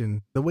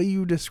inspiration. The way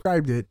you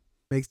described it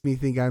makes me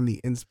think I'm the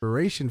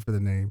inspiration for the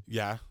name.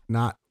 Yeah,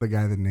 not the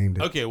guy that named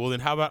it. Okay, well then,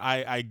 how about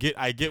I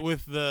get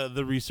with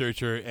the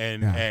researcher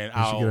and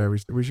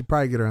we should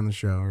probably get her on the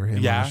show or him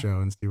on the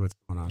show and see what's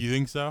going on. You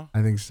think so?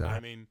 I think so.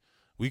 I mean.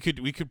 We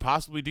could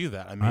possibly do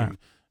that. I mean,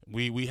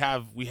 we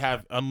have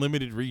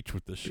unlimited reach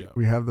with this show.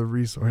 We have the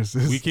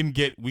resources. We can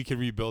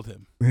rebuild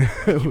him.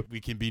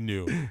 we can be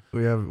new.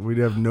 We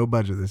have no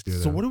budget this year.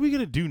 So what are we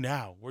gonna do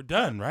now? We're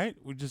done, right?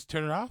 We just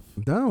turn it off?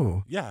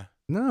 No. Yeah.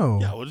 No.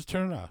 Yeah, we'll just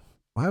turn it off.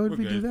 Why would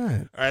we do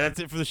that? All right, that's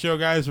it for the show,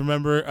 guys.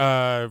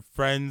 Remember,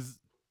 friends.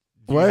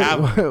 What's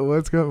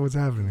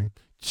happening?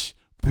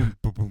 Boom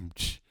boom boom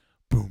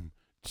boom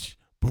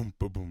boom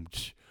boom boom.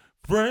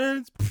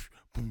 Friends.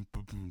 Boom boom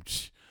boom.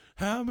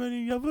 How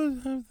many of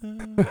us have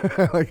that?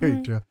 I like how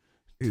you try.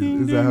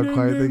 Is that how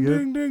quiet they get?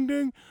 Ding, ding,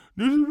 ding.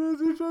 This is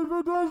Message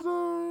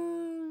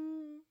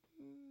Advertising.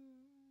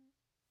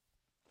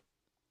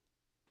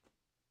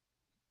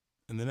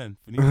 And then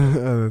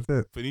finito. That's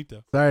it.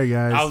 Finito. Sorry,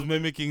 guys. I was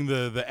mimicking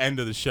the end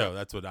of the show.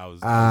 That's what I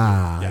was.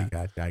 I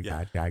got.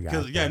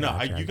 Because you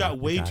got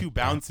way too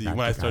bouncy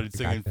when I started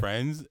singing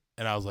Friends,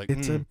 and I was like,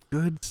 it's a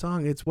good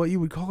song. It's what you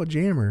would call a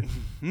jammer.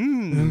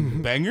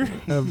 Banger.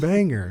 A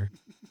banger.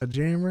 A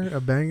jammer,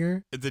 a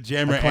banger. It's a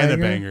jammer and a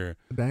banger.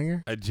 A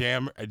banger? A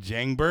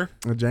jangber.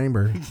 A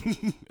jamber.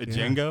 A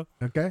Django.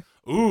 Okay.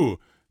 Ooh,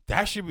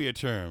 that should be a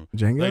term.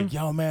 Django? Like,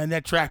 yo, man,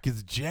 that track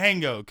is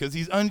Django because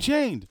he's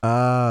unchained.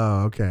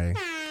 Oh, okay.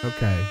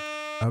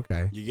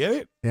 You get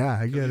it? Yeah,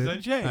 I get he's it.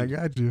 Unchained. I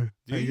got you.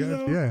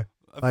 Yeah.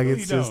 Like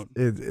it's just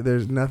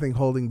there's nothing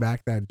holding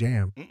back that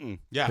jam.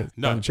 Yeah, it's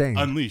unchained.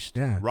 Unleashed.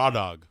 Yeah. Raw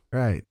dog.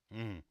 Right.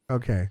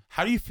 Okay.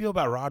 How do you feel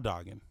about raw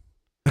dogging?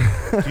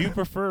 Do you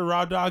prefer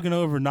raw dogging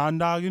over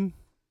non-dogging?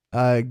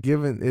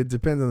 Given it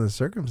depends on the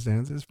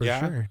circumstances for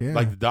sure. Yeah.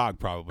 Like the dog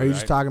probably. Are you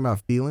just talking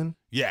about feeling?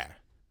 Yeah.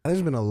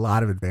 There's been a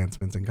lot of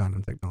advancements in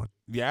condom technology.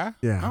 Yeah?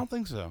 Yeah. I don't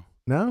think so.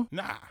 No?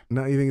 Nah.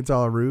 No, you think it's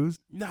all a ruse?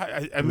 No,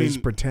 I mean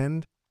just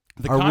pretend?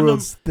 Our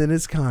world's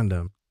thinnest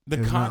condom.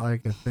 It's not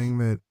like a thing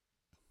that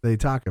they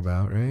talk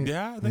about, right?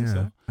 Yeah, I think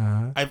so.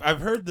 Uh-huh. I've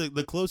heard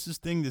the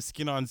closest thing to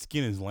skin on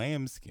skin is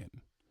lamb skin.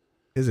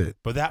 Is it?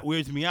 But that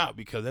weirds me out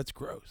because that's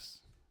gross.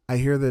 I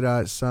hear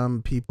that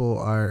some people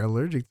are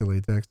allergic to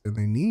latex and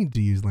they need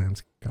to use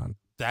lambskin condom.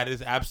 That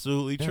is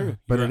absolutely true.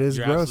 But it is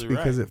gross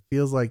because it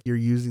feels like you're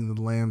using the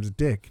lamb's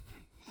dick.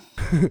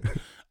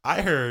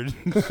 I heard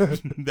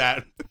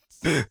that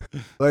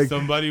like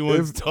somebody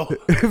once told.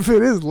 If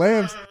it is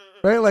lamb's,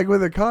 right? Like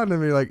with a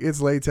condom, you're like, it's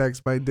latex,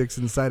 my dick's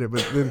inside it.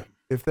 But then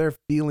if they're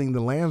feeling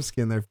the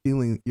lambskin,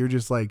 you're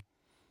just like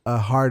a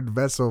hard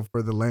vessel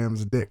for the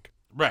lamb's dick.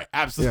 Right.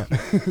 Absolutely.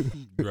 Yeah.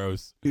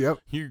 Gross. Yep.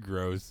 You're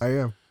gross. I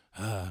am.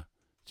 Did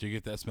you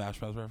get that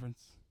Smash Mouth reference?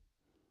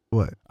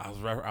 What? I was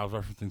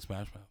referencing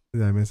Smash Mouth.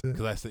 Did I miss it?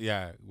 Because I said,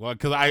 yeah. Well,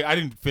 because I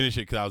didn't finish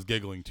it because I was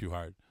giggling too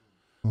hard.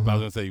 But I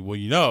was going to say,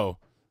 well,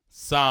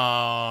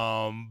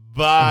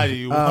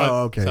 somebody wants.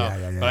 Oh, okay.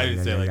 Yeah. But I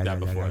didn't say it like that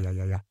before.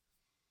 Yeah.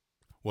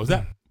 What was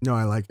that? No,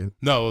 I like it.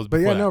 No, it was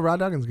before. But no, raw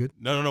dogging's good.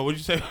 No. What'd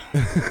you say?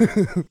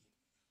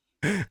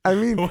 I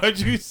mean, what'd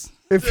you say?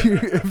 If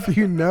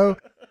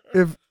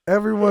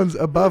everyone's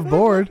above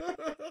board,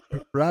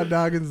 Raw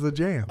dogging's the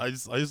jam. I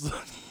just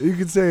You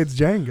could say it's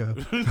Django.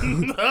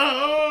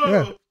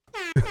 No!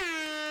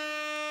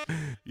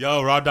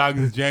 Yo, raw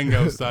dogging's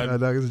Django, son. Raw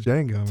dogging's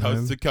Django, man.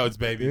 Toast to coats,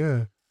 baby.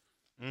 Yeah.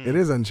 It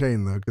is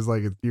Unchained though, because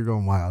like you're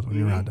going wild when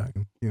you're raw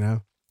dogging, you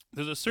know.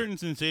 There's a certain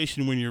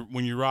sensation when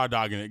you're raw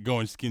dogging it,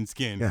 going skin.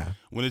 Yeah.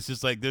 When it's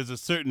just like there's a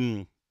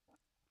certain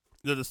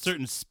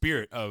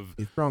spirit of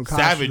you're throwing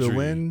savagery. To the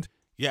wind.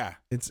 Yeah.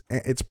 It's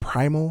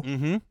primal.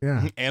 Mm-hmm.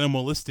 Yeah.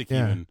 Animalistic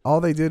yeah. even.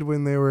 All they did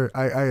when they were,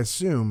 I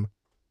assume,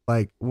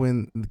 like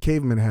when the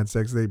cavemen had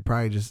sex, they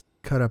probably just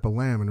cut up a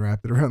lamb and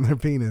wrapped it around their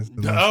penis.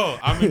 Oh,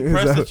 I'm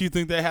impressed that you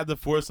think they had the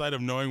foresight of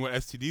knowing what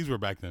STDs were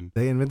back then.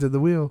 They invented the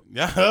wheel.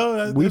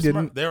 Yeah, we didn't.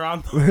 Smart. They're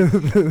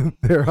on.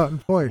 They're on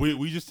point.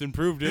 We just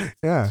improved it.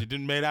 Yeah, she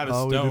didn't made out of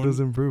all stone. we did was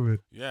improve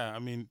it. Yeah, I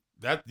mean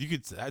that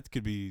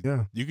could be.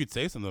 Yeah, you could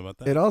say something about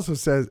that. It also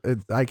says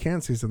I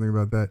can't say something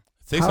about that.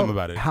 Say something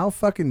about it. How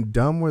fucking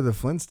dumb were the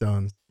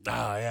Flintstones?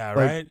 Oh yeah, like,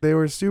 right. They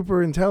were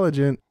super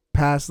intelligent.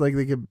 Past like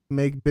they could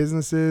make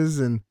businesses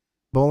and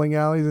bowling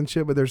alleys and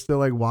shit, but they're still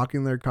like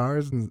walking their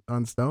cars and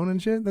on stone and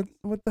shit. That's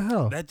what the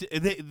hell.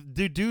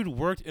 The dude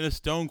worked in a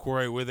stone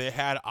quarry where they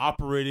had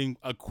operating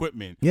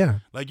equipment. Yeah,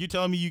 like you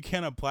telling me you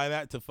can't apply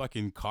that to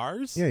fucking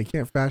cars? Yeah, you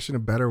can't fashion a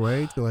better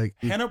way to like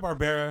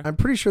Hanna-Barbera. I'm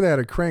pretty sure they had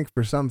a crank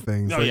for some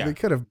things. Oh, like, yeah. They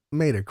could have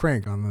made a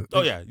crank on the.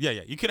 Oh yeah.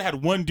 You could have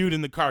had one dude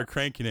in the car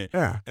cranking it.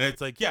 Yeah, and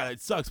it's like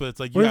it sucks, but it's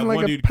like you or have even one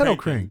like dude a pedal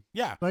cranking. crank.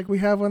 Yeah, like we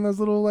have one of those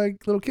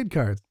little kid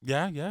cards.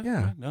 Yeah.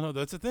 Yeah. No,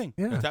 that's a thing.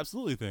 Yeah, that's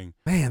absolutely a thing.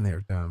 Man,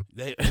 they're dumb.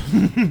 They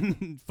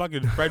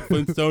fucking Fred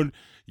Flintstone,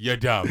 you're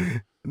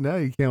dumb. No,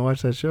 you can't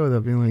watch that show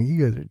without being like,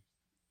 you guys are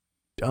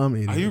dumb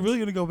idiots. Are you really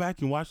gonna go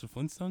back and watch the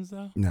Flintstones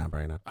though? Nah,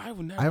 probably not. I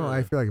would never.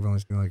 I feel like I've only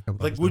seen like a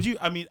couple. Like, would you?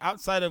 I mean,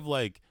 outside of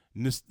like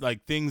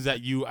things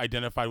that you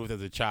identified with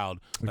as a child,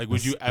 like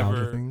would you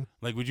ever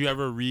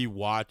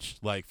rewatch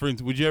like, for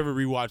instance, would you ever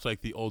rewatch like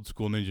the old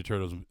school Ninja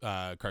Turtles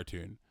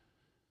cartoon?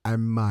 I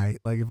might,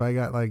 like, if I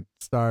got like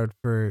starved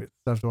for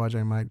stuff to watch,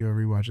 I might do a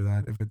rewatch of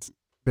that if it's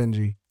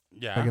Benji.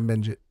 Yeah, I can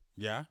binge it.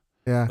 Yeah.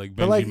 Yeah, like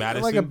but Benji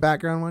Madison, like a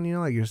background one, you know,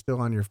 like you're still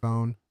on your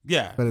phone.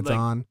 Yeah, but it's like,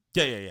 on.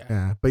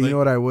 Yeah. But like, you know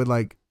what I would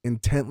like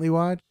intently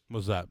watch?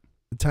 What's that?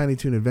 The Tiny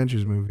Toon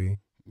Adventures movie.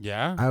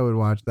 Yeah, I would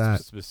watch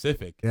that.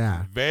 Specific.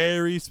 Yeah,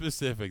 very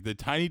specific. The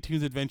Tiny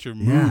Toons Adventure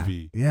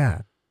movie.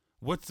 Yeah.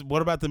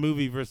 What about the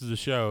movie versus the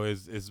show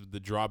is the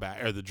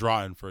drawback or the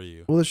drawing for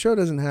you? Well, the show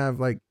doesn't have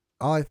like,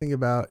 all I think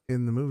about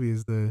in the movie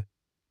is that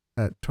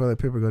toilet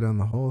paper go down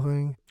the whole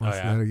thing. Watch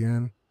that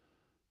again,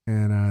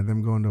 and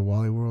them going to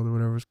Wally World or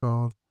whatever it's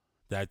called.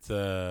 That's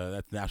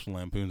National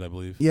Lampoons, I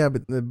believe. Yeah,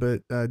 but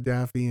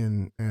Daffy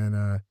and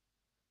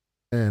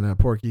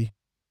Porky,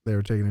 they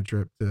were taking a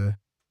trip to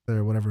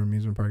their whatever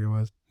amusement park it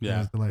was. Yeah, it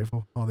was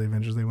delightful. All the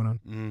adventures they went on.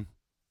 Mm.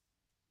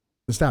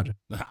 Nostalgia.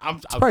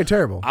 It's probably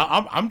terrible.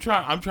 I'm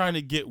trying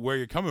to get where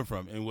you're coming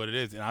from and what it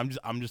is, and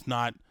I'm just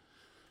not.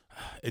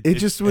 It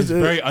just was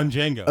very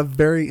un-Django. A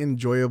very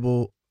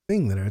enjoyable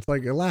thing there. It's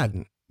like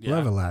Aladdin. Yeah.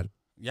 Love Aladdin.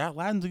 Yeah,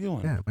 Aladdin's a good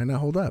one. Yeah, it might not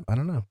hold up. I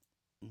don't know.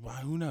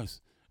 Why? Who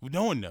knows?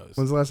 No one knows.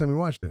 When's the last time you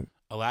watched it?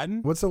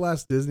 Aladdin? What's the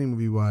last Disney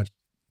movie you watched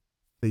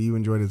that you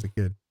enjoyed as a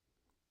kid?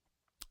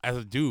 As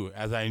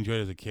I enjoyed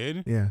as a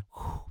kid? Yeah.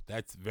 Whew,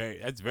 that's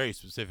very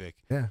specific.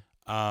 Yeah.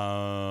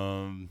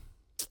 I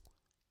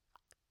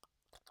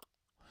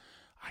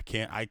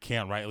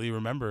can't rightly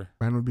remember.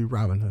 Mine would be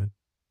Robin Hood.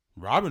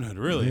 Robin Hood,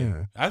 really?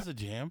 Yeah. That's a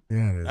jam.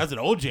 Yeah, it is. That's an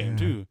old jam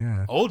too.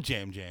 Yeah. Old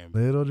jam.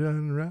 Little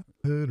John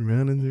Hood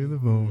running through the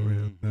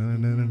forest.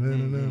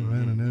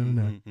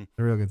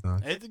 A real good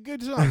song. It's a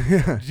good song.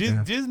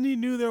 Yeah. Disney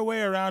knew their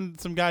way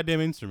around some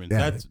goddamn instruments.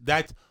 Yeah.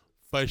 That's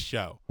for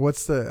show.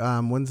 What's the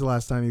when's the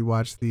last time you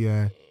watched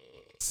the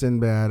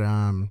Sinbad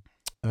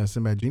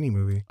Genie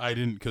movie? I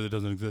didn't, because it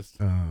doesn't exist.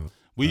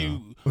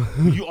 You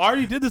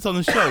already did this on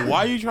the show. Why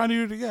are you trying to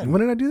do it again? When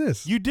did I do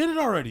this? You did it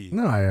already.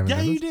 No, I haven't.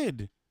 Yeah, you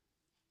did.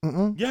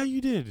 Yeah,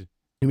 you did.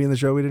 You mean the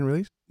show we didn't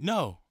release?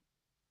 No,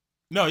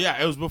 yeah,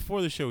 it was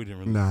before the show we didn't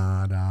release.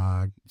 Nah,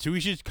 dog. Should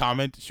we just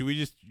comment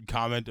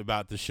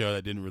about the show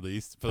that didn't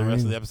release for the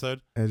rest of the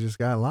episode? It just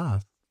got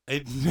lost.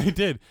 It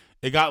did.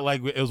 It got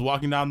like, it was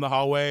walking down the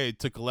hallway. It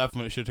took a left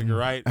when it should have took a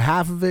right.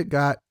 Half of it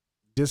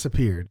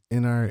disappeared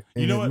in our.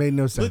 You know what? It made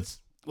no sense.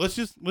 Let's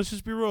just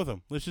be real with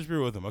them. Let's just be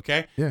real with them,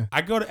 okay? Yeah.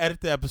 I go to edit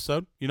the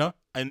episode,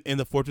 in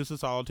the Fortress of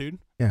Solitude.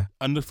 Yeah.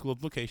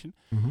 Undisclosed location.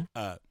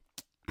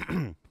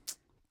 Mm-hmm.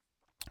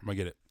 I'm gonna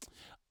get it.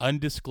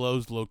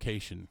 Undisclosed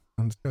location.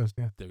 Undiscussed,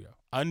 yeah. There we go.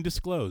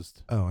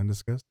 Undisclosed. Oh,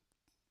 undiscussed?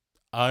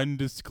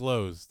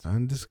 Undisclosed.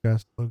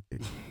 Undiscussed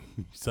location.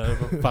 Son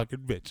of a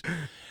fucking bitch.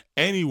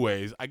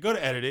 Anyways, I go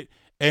to edit it,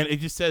 and it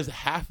just says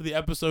half of the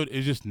episode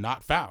is just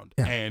not found.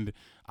 Yeah. And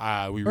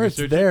we researched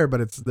it's there,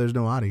 but there's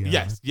no audio.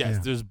 Yes. Yeah.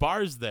 There's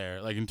bars there,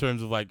 like in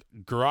terms of like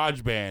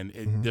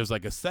GarageBand. There's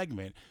like a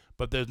segment,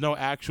 but there's no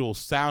actual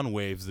sound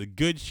waves. The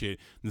good shit,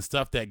 the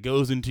stuff that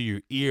goes into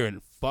your ear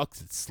and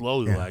fucks it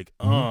slowly, like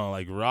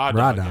like raw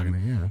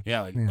dogging. Yeah.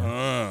 Yeah, like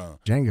Django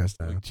Django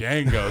style. Like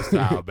Django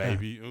style,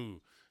 baby.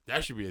 Ooh.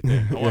 That should be a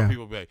thing. I want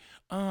people to be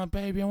like,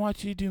 baby, I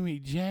want you to do me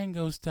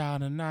Django style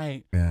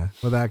tonight. Yeah.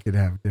 Well, that could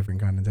have different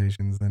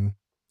connotations than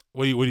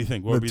what do you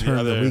think? What would be term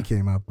the other that we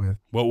came up with?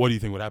 What do you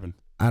think would happen?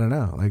 I don't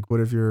know. Like, what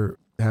if you're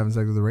having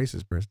sex with a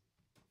racist person?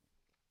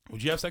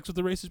 Would you have sex with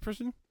a racist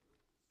person?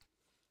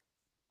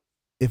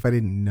 If I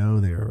didn't know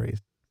they were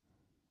racist.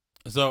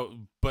 So,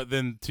 but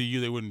then to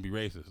you, they wouldn't be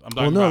racist. I'm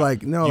Well, talking no, about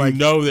like, no, you like,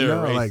 know they're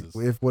no, racist.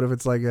 like, what if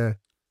it's like a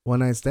one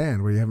night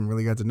stand where you haven't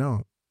really got to know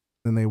them?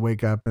 Then they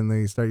wake up and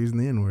they start using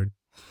the N word.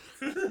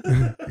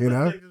 You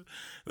know?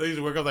 They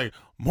just wake up like,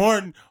 more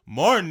N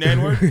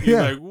word.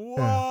 You're like,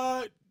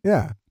 what?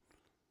 Yeah.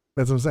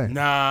 That's what I'm saying.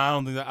 Nah, I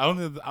don't think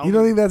that. You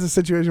don't think that's a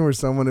situation where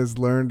someone has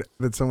learned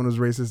that someone was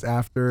racist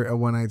after a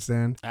one night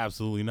stand?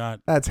 Absolutely not.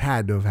 That's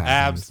had to have happened.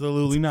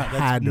 Absolutely not.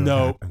 Had to have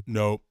happened.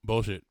 Nope.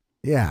 Bullshit.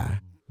 Yeah.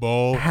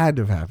 Bull. Had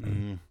to have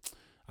happened.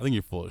 I think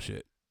you're full of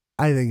shit.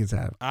 I think it's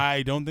happened.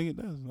 I don't think it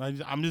does.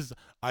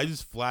 I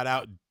just flat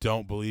out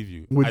don't believe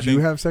you. Would you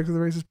have sex with a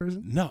racist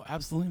person? No,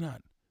 absolutely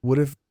not. What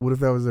if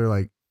that was their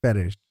like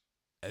fetish?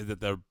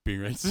 That they're being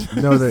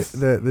racist? No,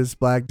 that this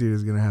black dude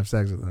is gonna have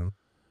sex with them,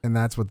 and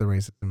that's what the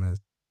racism is.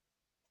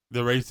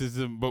 The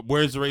racism, but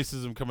where's the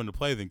racism come into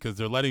play then? Because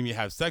they're letting me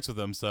have sex with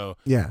them, so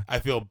yeah, I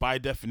feel by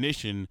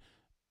definition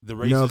the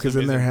racism. No, because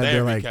in their head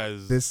they're like,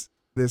 because this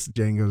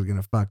Django's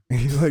gonna fuck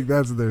me. Like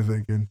that's what they're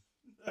thinking.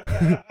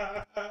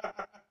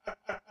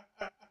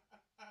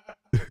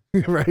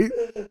 Right?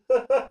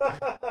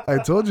 I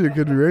told you it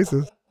could be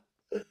racist.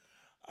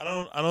 I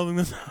don't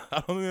think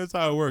that's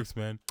how it works,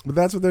 man. But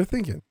that's what they're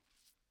thinking.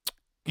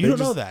 You don't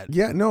know that.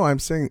 Yeah, no, I'm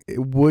saying,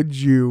 would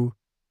you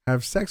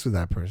have sex with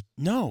that person?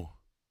 No.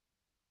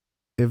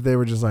 If they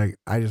were just like,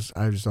 I just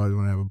always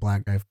want to have a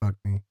black guy fuck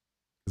me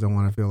because I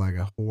want to feel like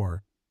a whore.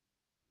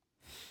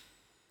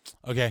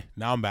 Okay,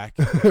 now I'm back.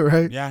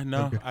 Right? Yeah,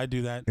 no, okay. I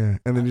do that. Yeah,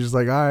 and then you're just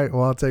like, all right,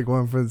 well, I'll take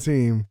one for the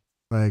team.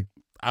 Like,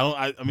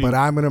 I mean, but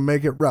I'm gonna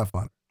make it rough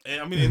on it.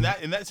 I mean, in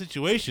that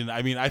situation,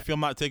 I mean, I feel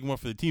I'm not taking one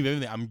for the team. If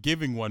anything, I'm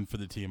giving one for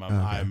the team.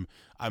 I'm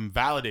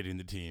validating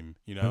the team.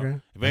 You know, okay.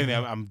 If anything,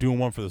 I'm doing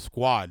one for the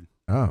squad.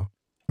 Oh,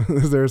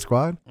 is there a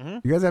squad? Mm-hmm.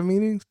 You guys have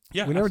meetings?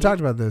 Yeah, we never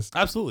talked about this.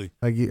 Absolutely.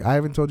 Like, I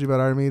haven't told you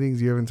about our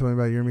meetings. You haven't told me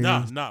about your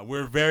meetings. No,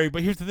 we're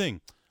but here's the thing,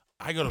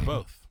 I go to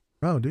both.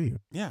 Oh, do you?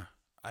 Yeah,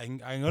 I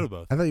can go to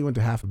both. I thought you went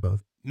to half of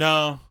both.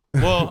 No,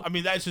 well, I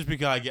mean that's just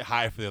because I get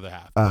high for the other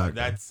half.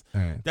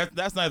 Okay.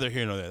 That's neither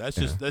here nor there. That's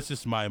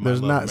just my.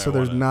 There's not so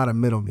there's not a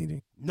middle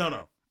meeting.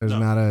 No. There's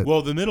not a.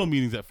 Well, the middle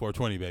meeting's at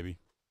 4:20, baby.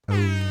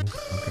 Oh,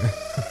 okay.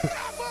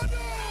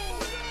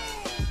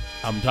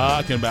 I'm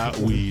talking about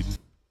weed.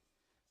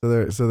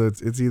 So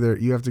it's either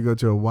you have to go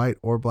to a white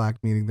or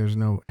black meeting. There's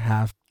no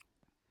halfy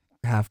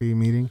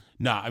meeting.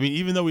 Nah, I mean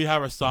even though we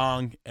have a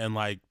song and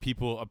like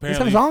people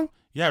apparently. Is that a song?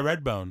 Yeah,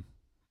 Redbone.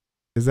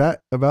 Is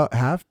that about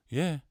half?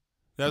 Yeah,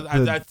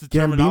 that's the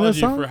terminology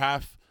song? for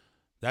half.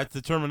 That's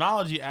the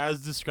terminology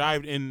as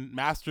described in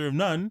Master of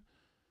None.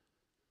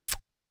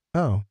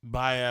 Oh,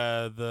 by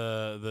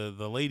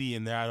the lady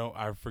in there.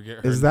 I forget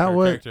her. Is that her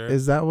what character.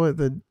 is that what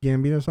the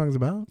Gambino song's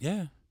about?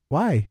 Yeah.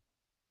 Why?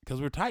 Because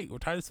we're tight. We're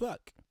tight as fuck.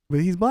 But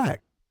he's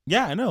black.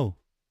 Yeah, I know.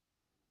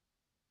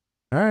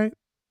 All right.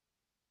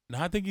 No,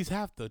 I think he's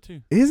half though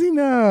too. Is he?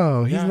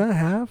 No, he's Yeah. not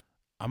half.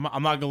 I'm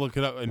not gonna look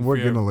it up. We're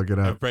gonna look it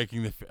up. Of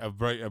breaking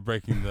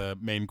the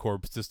main core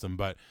system,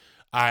 but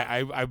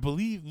I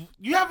believe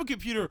you have a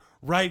computer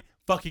right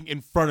fucking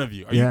in front of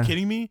you. Are you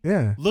kidding me?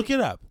 Yeah. Look it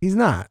up. He's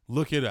not.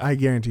 Look it up. I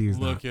guarantee he's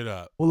not. Look it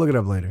up. We'll look it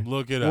up later.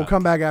 Look it up. We'll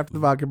come back after the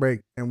vodka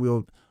break and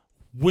we'll.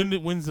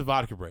 When's the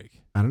vodka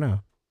break? I don't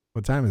know.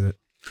 What time is it?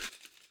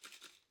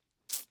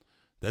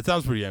 That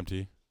sounds pretty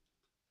empty.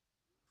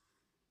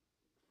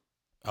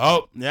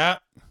 Oh yeah.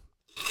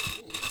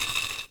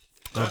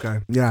 Okay.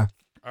 Yeah.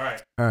 All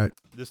right. All right.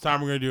 This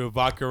time we're going to do a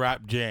vodka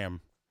rap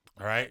jam.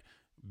 All right?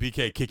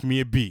 BK, kick me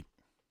a beat.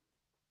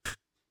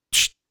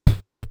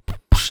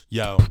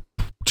 Yo,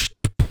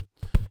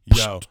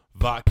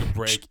 vodka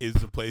break is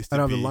the place to I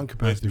don't be have the lung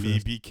capacity with me,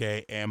 for this.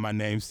 BK, and my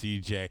name's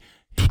CJ.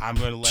 I'm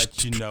going to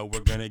let you know we're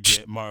going to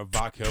get more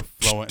vodka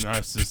flowing in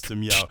our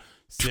system, yo.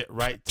 Sit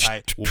right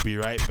tight. We'll be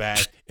right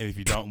back. And if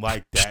you don't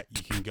like that,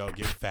 you can go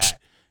get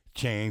fat.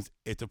 Chains,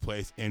 it's a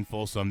place in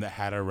Folsom that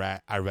had a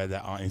rat. I read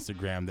that on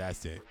Instagram.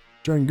 That's it.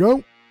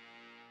 Django.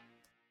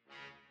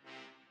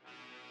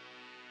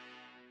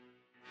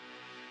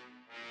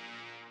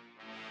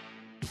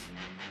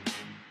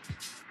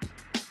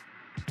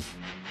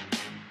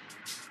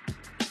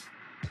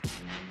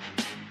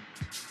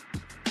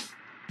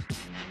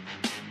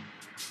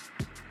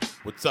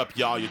 What's up,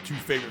 y'all? Your two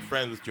favorite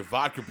friends with your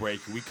vodka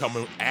break. We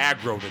coming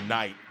aggro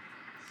tonight.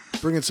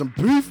 Bringing some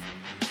beef.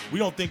 We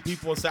don't think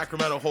people in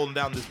Sacramento holding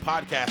down this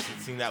podcasting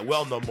scene that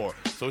well no more.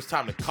 So it's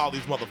time to call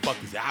these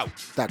motherfuckers out.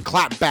 That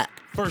clap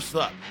back. First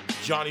up,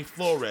 Johnny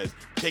Flores,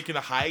 taking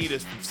a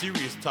hiatus from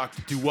serious talk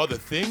to do other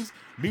things.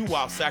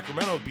 Meanwhile,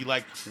 Sacramento would be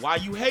like, why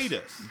you hate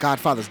us?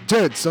 Godfather's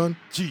dead, son.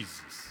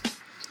 Jesus.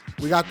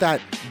 We got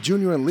that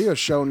Junior and Leo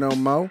show no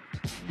mo.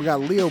 We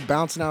got Leo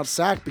bouncing out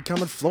sack,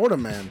 becoming Florida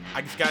man.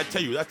 I just gotta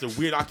tell you, that's a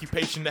weird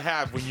occupation to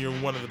have when you're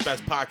in one of the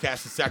best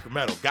podcasts in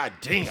Sacramento. God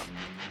damn.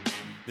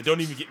 They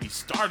don't even get me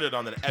started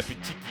on that epic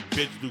tiki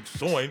bitch Luke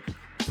Soin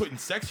putting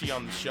sexy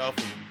on the shelf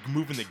and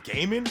moving the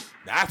game in.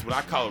 That's what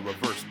I call a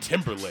reverse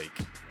Timberlake.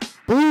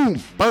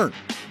 Boom, burnt.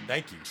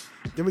 Thank you.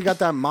 Then we got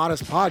that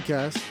modest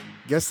podcast.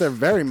 Guess they're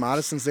very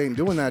modest since they ain't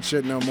doing that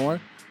shit no more.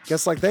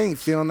 Guess like they ain't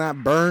feeling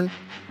that burn.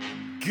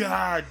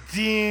 God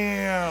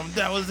damn,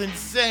 that was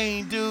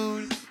insane,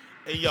 dude.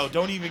 Hey, yo,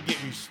 don't even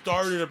get me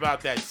started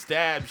about that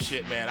stab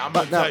shit, man. I'm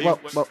gonna tell you.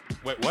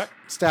 Wait, what?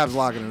 Stab's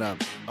locking it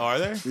up. Oh, are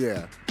they?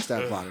 Yeah,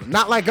 Stab's locking it.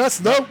 Not like us,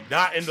 though.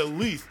 Not in the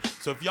least.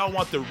 So if y'all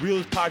want the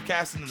realest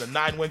podcasting in the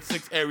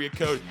 916 area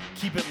code,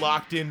 keep it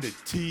locked in to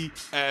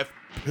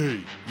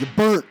TFP. You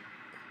burnt.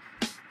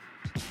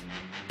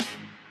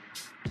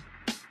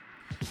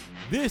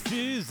 This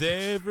is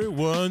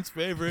everyone's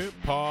favorite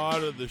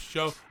part of the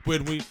show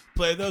when we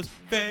play those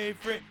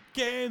favorite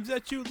games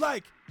that you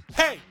like.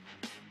 Hey!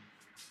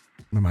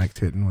 My mic's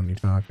hitting when you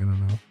talk. I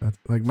don't know. That's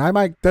like my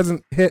mic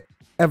doesn't hit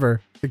ever.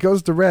 It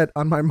goes to red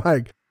on my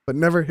mic, but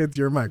never hits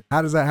your mic.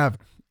 How does that happen?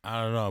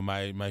 I don't know.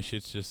 My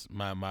shit's just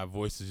my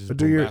voice is just. But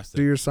bombastic.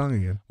 do your song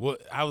again. Well,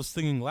 I was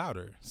singing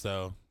louder,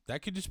 so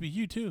that could just be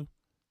you too.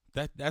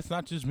 That's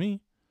not just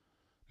me.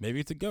 Maybe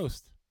it's a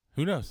ghost.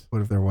 Who knows?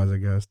 What if there was a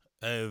ghost?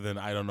 Then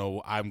I don't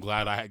know. I'm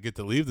glad I get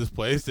to leave this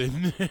place.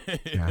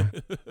 Yeah.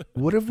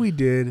 What if we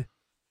did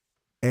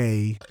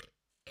a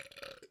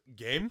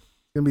game?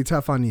 It's gonna be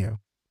tough on you.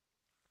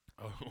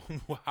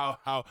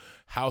 Oh,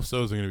 how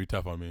so is it gonna be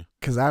tough on me?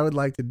 Because I would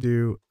like to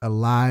do a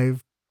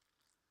live,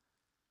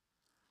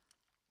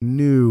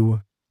 new,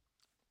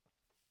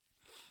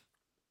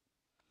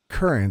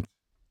 current,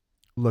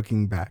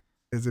 looking back,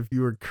 as if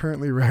you were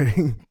currently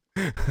writing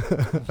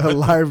a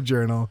live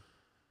journal.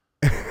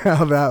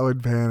 How that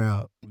would pan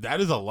out. That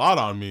is a lot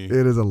on me. It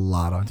is a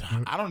lot on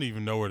you. I don't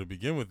even know where to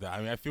begin with that. I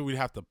mean, I feel we'd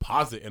have to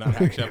pause it and I'd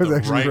actually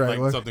have to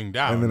write something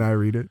down. And then I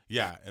read it?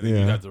 Yeah, and then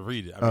you'd have to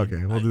read it. I mean,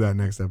 okay, we'll do that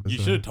next episode. You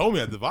should have told me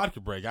at the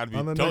vodka break. I'd be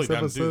on the totally next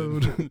down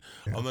episode. to do it.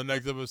 Yeah. On the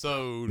next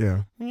episode.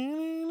 Yeah.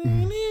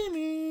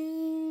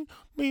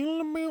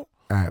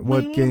 All right,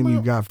 what game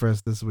you got for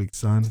us this week,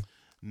 son?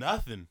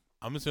 Nothing.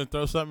 I'm just going to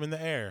throw something in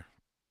the air.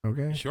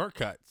 Okay.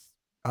 Shortcuts.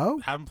 Oh?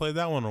 Haven't played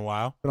that one in a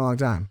while. Been a long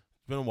time.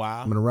 It's been a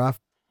while. I'm in a rough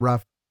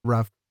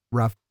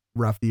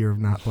year of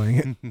not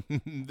playing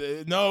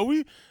it. No,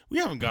 we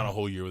haven't gone a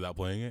whole year without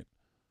playing it.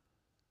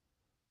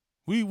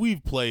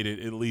 We've played it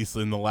at least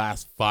in the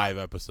last 5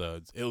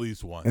 episodes, at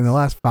least once. In the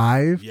last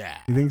 5? Yeah.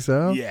 You think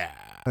so? Yeah.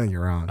 I think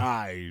you're wrong.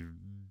 I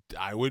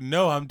wouldn't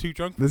know. I'm too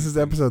drunk. This is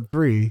episode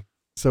 3,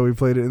 so we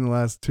played it in the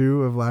last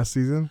 2 of last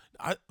season.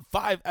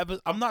 5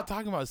 episodes. I'm not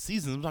talking about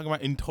seasons. I'm talking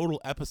about in total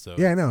episodes.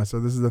 Yeah, I know. So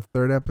this is the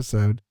 3rd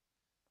episode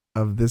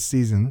of this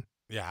season.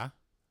 Yeah.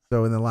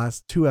 So in the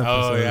last 2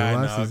 episodes Oh, yeah,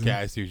 of last season. Okay,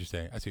 I see what you're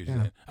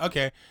saying.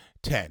 Okay,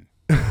 10.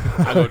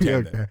 I'll go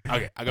 10 then.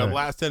 Okay, I got the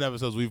last 10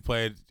 episodes we've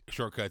played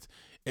Shortcuts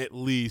at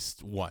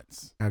least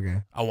once.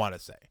 Okay. I want to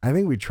say. I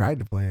think we tried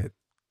to play it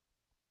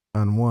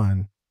on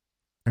one.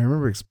 I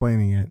remember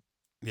explaining it.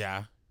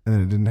 Yeah. And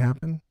then it didn't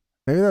happen.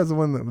 Maybe that was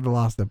the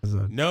lost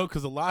episode. No,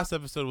 because the last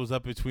episode was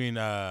up between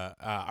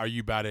Are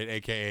You About It,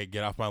 a.k.a.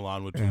 Get Off My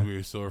Lawn, which we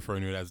were still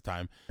referring to it at the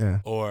time. Yeah.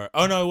 Or,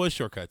 oh, no, it was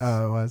Shortcuts.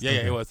 Oh, it was? Yeah, okay.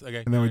 yeah, it was.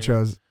 Okay. And then we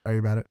chose Are You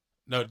About It?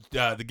 No,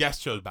 the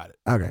guest chose About It.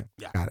 Okay.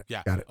 Yeah. Got it.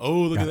 Yeah. Got it.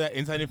 Oh, look Got at that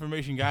inside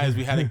information, guys.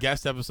 We had a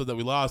guest episode that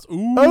we lost.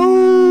 Ooh.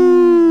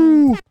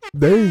 Oh,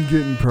 they ain't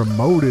getting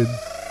promoted.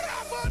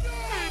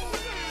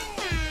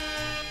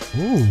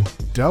 Ooh,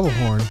 double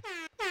horn.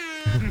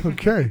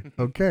 Okay.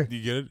 Do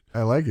you get it?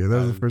 I like it. That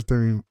was the first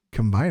time you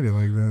combined it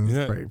like that.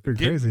 That's pretty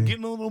crazy.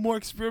 Getting a little more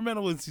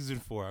experimental in season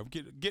 4. I'm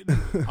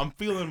I'm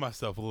feeling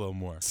myself a little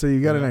more. So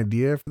you got an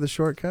idea for the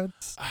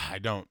shortcuts? I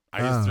don't. I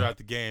just threw out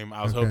the game.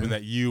 I was hoping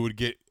that you would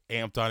get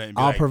amped on it. And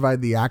be I'll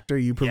provide the actor.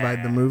 You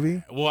provide the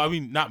movie. Well, I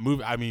mean, not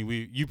movie. I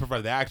mean, you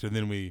provide the actor, and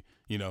then we,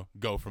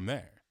 go from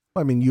there.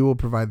 Well, I mean, you will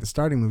provide the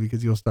starting movie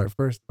because you'll start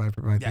first if I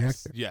provide the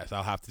actor. Yes,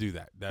 I'll have to do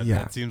that.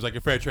 That seems like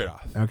a fair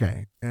trade-off.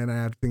 Okay. And I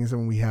have to think of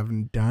someone we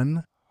haven't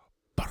done.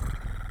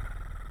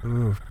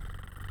 Ooh.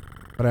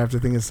 But I have to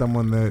think of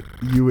someone that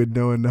you would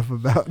know enough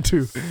about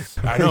to.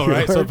 I know,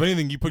 right? So if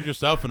anything, you put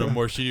yourself in a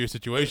more shittier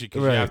situation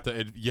because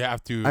you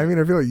have to. I mean,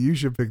 I feel like you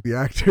should pick the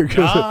actor.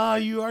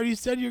 You already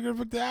said you're gonna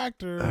pick the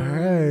actor. All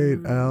right,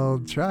 I'll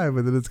try,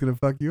 but then it's gonna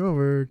fuck you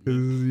over because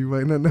you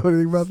might not know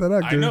anything about that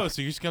actor. I know,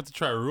 so you just have to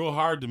try real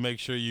hard to make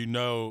sure you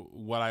know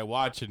what I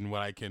watch and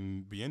what I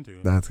can be into.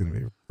 That's gonna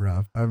be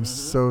rough. I'm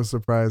so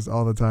surprised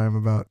all the time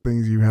about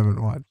things you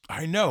haven't watched.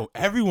 I know,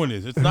 everyone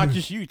is. It's not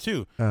just you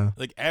too.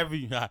 Like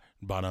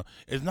Bono.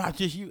 It's not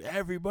just you.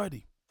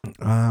 Everybody.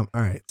 All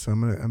right, so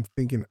I'm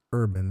thinking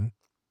urban.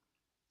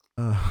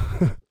 Low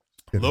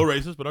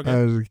racist, but okay.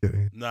 I was just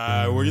kidding.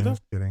 Nah, were you though?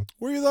 Kidding.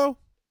 Were you though?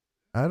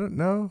 I don't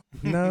know.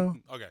 No.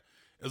 Okay,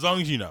 as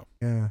long as you know.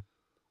 Yeah,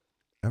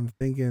 I'm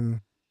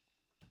thinking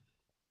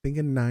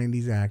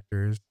 90s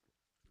actors.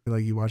 I feel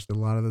like you watched a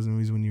lot of those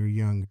movies when you were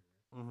young.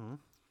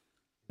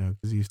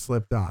 Because you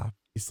slipped off.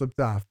 You slipped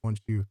off once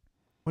you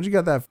once you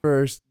got that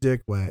first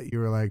dick wet, you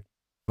were like,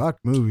 fuck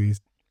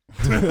movies.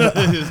 Is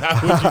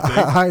that what you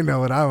think? I know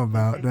what I'm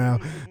about now.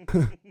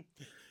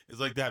 It's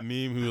like that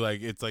meme who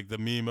like it's like the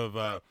meme of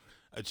a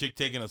chick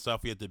taking a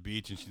selfie at the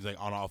beach and she's like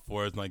on all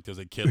fours and like there's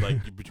a kid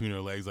like between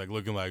her legs like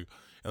looking like,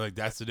 and like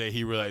that's the day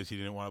he realized he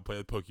didn't want to play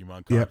the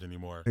Pokemon cards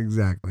anymore.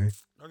 Exactly.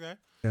 Okay.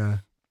 Yeah.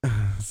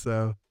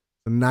 So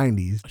the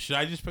 90s. Should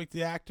I just pick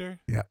the actor?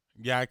 Yeah.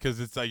 Yeah, because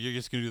it's like you're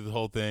just gonna do the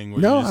whole thing.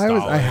 Where No, you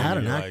just I had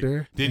an actor.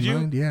 Like, did you?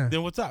 Mind? Yeah.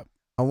 Then what's up?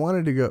 I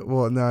wanted to go.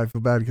 Well, no, I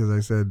feel bad because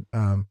I said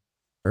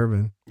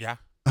Urban. Yeah.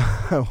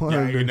 I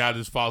wanted It now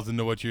just falls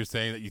into what you're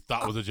saying that you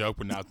thought was a joke,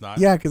 but now it's not.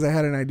 Yeah, because I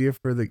had an idea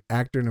for the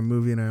actor in a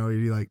movie, and I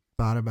already like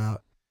thought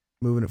about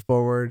moving it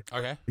forward.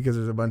 Okay. Because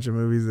there's a bunch of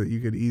movies that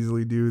you could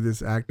easily do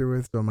this actor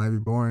with, so it might be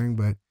boring.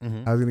 But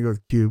I was gonna go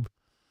with Cube.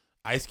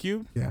 Ice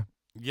Cube. Yeah.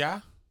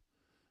 Yeah.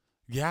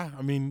 Yeah,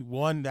 I mean,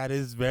 one, that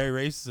is very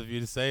racist of you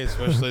to say,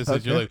 especially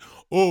since you're like,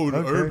 oh, the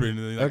Urban, and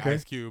then like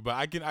Ice Cube. But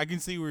I can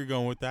see where you're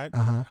going with that.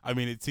 I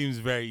mean, it seems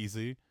very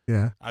easy.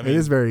 Yeah, I mean, it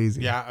is very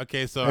easy. Yeah,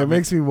 okay, so it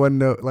makes me one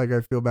note like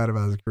I feel bad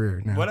about his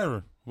career now.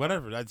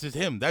 Whatever. That's just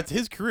him. That's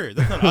his career.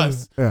 That's not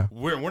us. Yeah,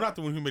 we're not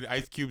the one who made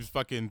Ice Cube's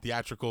fucking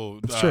theatrical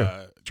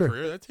career.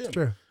 That's him. It's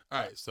true.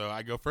 All right, so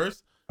I go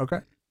first. Okay.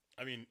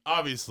 I mean,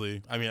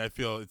 obviously, I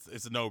feel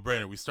it's a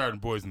no-brainer. We start in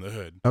Boys in the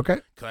Hood. Okay.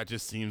 Because that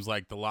just seems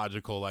like the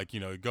logical, like,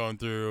 going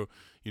through,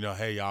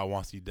 hey, y'all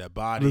want to see dead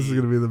body. This is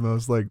going to be the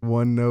most, like,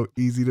 one note,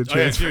 easy to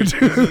transfer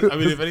to.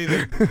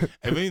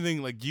 If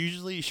anything, like,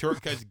 usually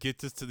Shortcuts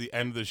gets us to the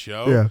end of the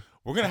show. Yeah.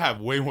 We're going to have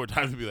way more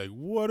time to be like,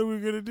 what are we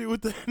going to do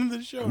with the end of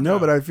the show No, now?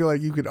 but I feel like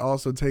you could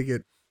also take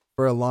it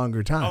for a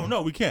longer time. Oh,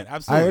 no, we can't.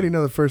 Absolutely. I already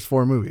know the first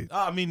 4 movies.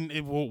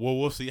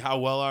 We'll see how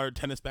well our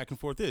tennis back and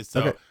forth is.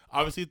 So,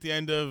 obviously, at the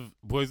end of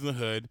Boys in the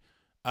Hood,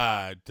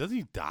 doesn't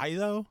he die,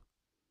 though?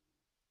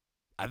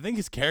 I think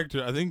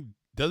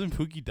doesn't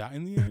Pookie die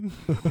in the end?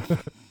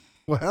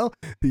 Well,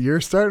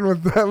 you're starting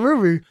with that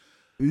movie.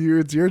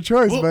 It's your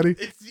choice, buddy.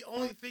 It's the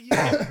only thing you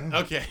can.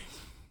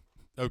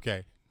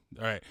 Okay.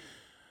 All right.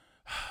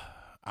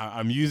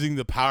 I'm using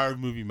the power of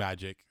movie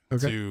magic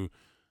to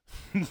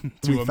we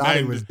amend. thought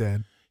he was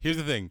dead. Here's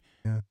the thing.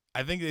 Yeah.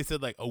 I think they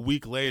said like a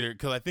week later,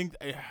 because I think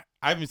I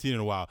haven't seen it in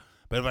a while,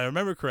 but if I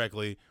remember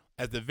correctly,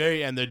 at the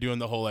very end they're doing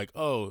the whole like,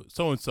 oh,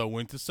 so and so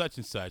went to such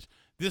and such.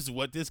 This is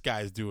what this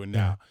guy's doing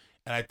now.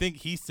 And I think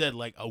he said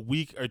like a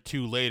week or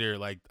two later,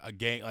 like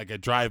a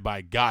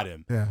drive-by got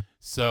him. Yeah.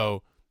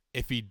 So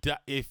if he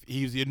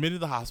was admitted to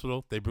the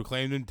hospital, they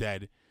proclaimed him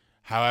dead.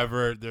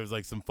 However, there's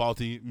like some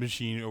faulty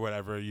machine or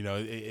whatever.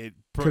 It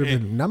could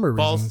have been a number of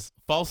reasons.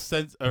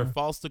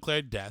 False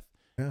declared death.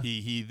 Yeah.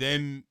 He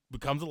then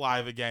becomes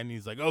alive again.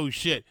 He's like, oh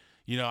shit,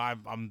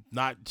 I'm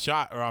not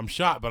shot, or I'm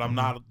shot, but I'm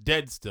not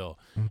dead still.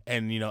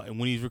 And and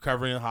when he's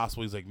recovering in the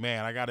hospital, he's like,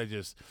 man,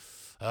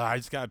 I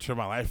just gotta turn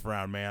my life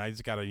around, man. I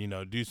just gotta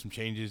do some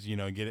changes,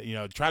 get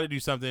it, try to do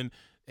something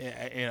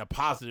in a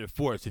positive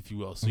force, if you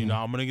will. So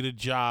I'm gonna get a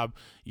job,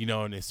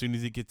 and as soon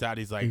as he gets out,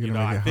 he's like,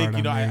 I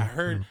think I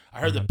heard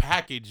the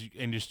package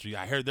industry.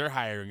 I heard they're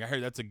hiring. I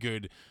heard that's a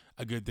good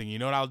thing. You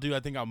know what I'll do? I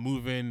think I'll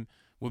move in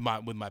with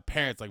my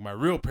parents, like my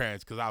real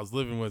parents, because I was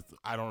living with,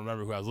 I don't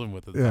remember who I was living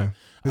with at the time.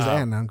 His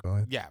aunt and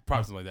uncle. Yeah,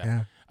 probably something like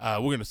that. Yeah.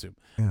 We're gonna assume.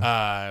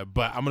 Yeah.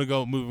 But I'm gonna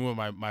go move in with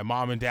my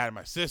mom and dad and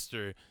my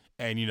sister.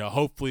 And,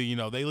 hopefully,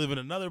 they live in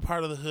another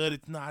part of the hood.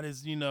 It's not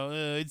as,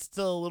 it's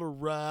still a little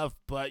rough,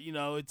 but,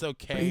 it's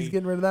okay. But he's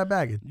getting rid of that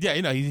baggage. Yeah,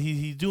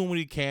 he's doing what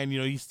he can.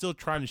 He's still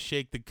trying to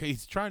shake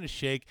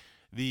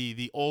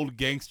the old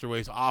gangster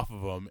ways off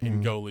of him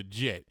and go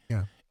legit.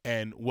 Yeah.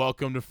 And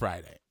welcome to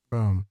Friday.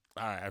 Boom.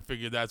 All right, I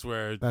figured that's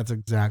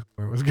exactly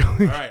where it was going.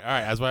 All right,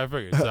 that's what I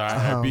figured. So,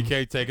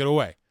 BK, take it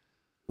away.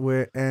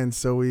 And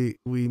so we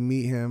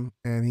meet him,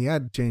 and he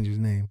had to change his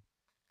name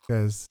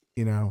because,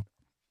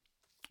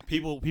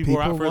 People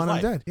were out for his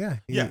life. Dead. Yeah.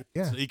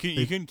 Yeah. So you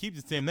couldn't keep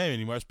the same name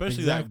anymore,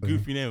 especially that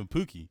goofy name of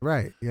Pookie.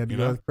 Right. You had to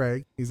go with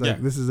Craig. He's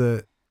like, this is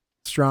a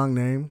strong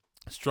name.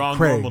 Strong,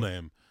 Craig. normal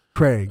name.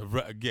 Craig.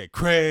 Yeah,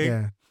 Craig.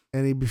 Yeah.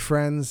 And he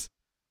befriends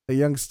a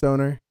young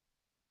stoner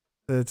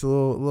that's a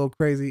little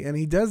crazy. And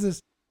he does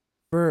this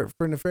for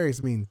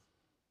nefarious means.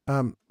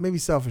 Maybe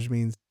selfish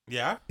means.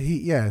 Yeah.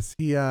 He's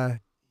a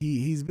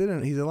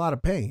lot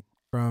of pain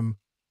from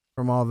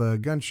all the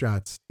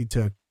gunshots he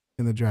took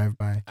in the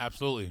drive-by.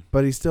 Absolutely.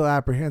 But he's still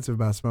apprehensive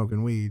about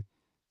smoking weed,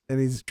 and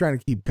he's trying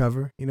to keep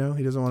cover. He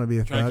doesn't want to be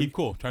a trying thug. to keep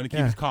cool, trying to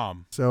keep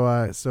calm.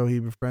 So he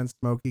befriends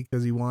Smokey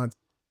because he wants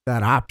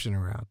that option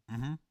around.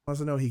 Wants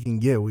to know he can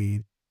get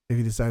weed if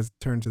he decides to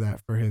turn to that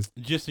for his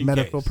just in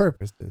medical case.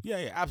 purposes.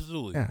 Yeah,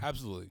 absolutely,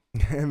 absolutely.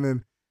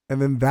 And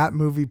then that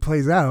movie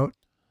plays out.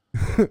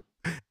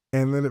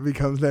 And then it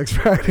becomes next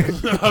Friday.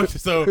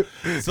 so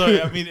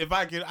I mean, if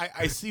I could,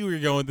 I see where you're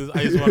going with this.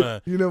 I just want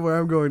to. You know where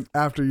I'm going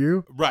after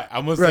you? Right.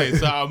 I'm gonna say.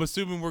 So I'm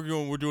assuming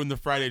we're doing the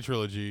Friday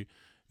trilogy,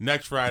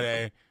 next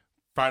Friday,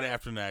 Friday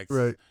after next.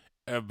 Right.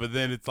 But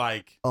then it's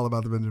like all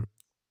about the Benjamin.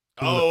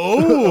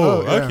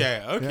 Oh,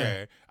 okay.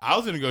 Yeah. I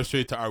was gonna go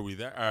straight to Are We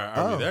There?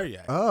 Are We There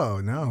Yet?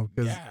 Oh no,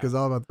 because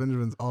All About the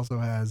Benjamins also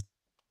has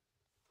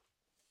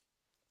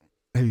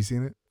Have you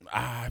seen it?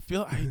 I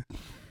feel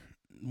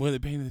where they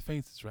painted the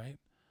faces, right?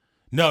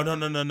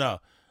 No.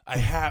 I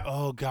have.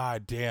 Oh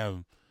god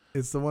damn.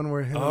 It's the one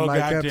where him and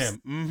Mike Epps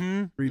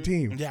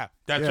reteam. Yeah,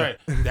 that's right.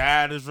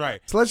 That is right.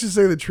 So let's just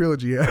say the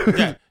trilogy.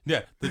 Yeah.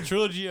 The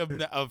trilogy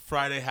of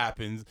Friday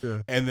happens,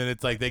 and then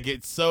it's like they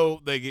get so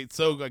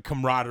like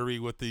camaraderie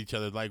with each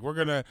other. Like we're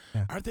gonna,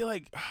 aren't they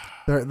like?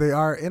 They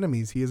are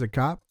enemies. He is a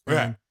cop. Right.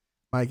 And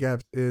Mike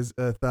Epps is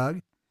a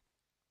thug.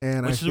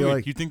 And Which I feel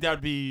like you think that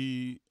would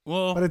be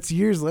but it's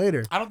years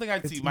later. I don't think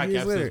I'd see Mike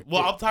Epps.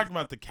 Well, I'm talking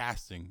about the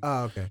casting.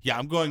 Oh, okay. Yeah,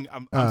 I'm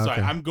sorry.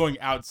 Okay. I'm going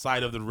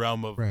outside of the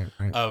realm of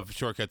of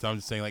Shortcuts. I'm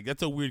just saying, like,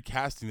 that's a weird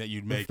casting that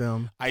you'd make.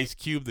 Ice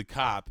Cube, the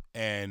cop,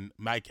 and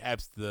Mike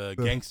Epps, the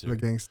gangster. The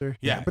gangster.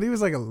 Yeah. But he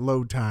was like a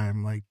low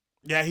time, like.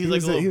 Yeah, he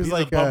was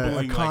like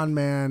a con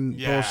man,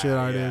 bullshit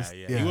artist.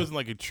 Yeah. He wasn't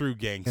like a true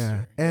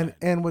gangster. Yeah.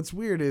 And what's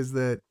weird is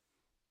that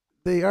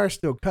they are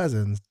still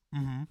cousins,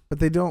 but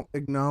they don't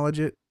acknowledge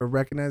it or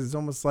recognize it. It's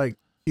almost like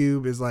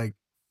Cube is like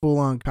full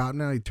on cop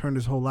now. He turned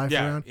his whole life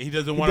around. He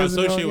doesn't want to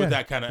associate with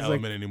that kind of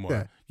element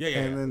anymore.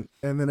 And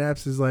then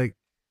Epps is like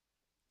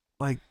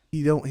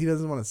he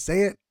doesn't want to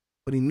say it,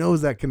 but he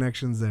knows that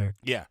connection's there.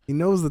 Yeah, he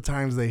knows the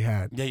times they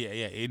had.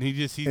 Yeah. And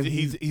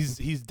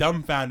he's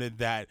dumbfounded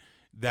that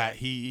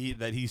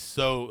he's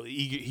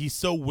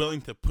so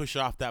willing to push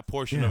off that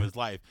portion of his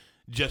life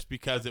just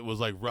because it was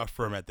like rough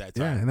for him at that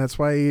time. Yeah, and that's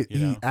why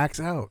he acts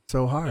out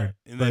so hard. Right.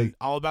 And then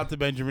All About the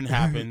Benjamin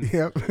happens.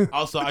 Yep.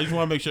 Also, I just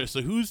want to make sure.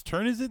 So whose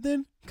turn is it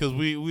then? Because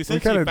we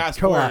essentially fast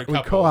forward a couple.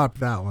 We co-opt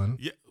that one.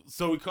 Yeah.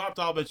 So we co-opt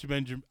All About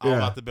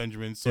the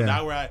Benjamin. So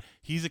now we're at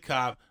he's a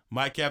cop.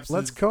 Mike Epps.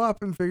 Let's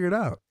co-op and figure it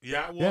out.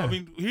 Yeah. Well, I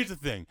mean, here's the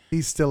thing.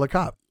 He's still a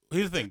cop.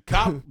 Here's the thing.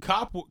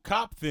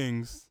 Cop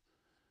things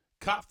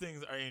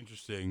are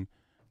interesting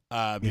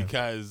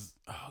because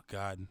oh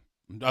god.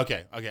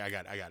 Okay, I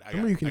got it.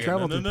 Remember, you can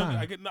travel through time.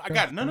 I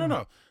got it.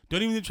 No.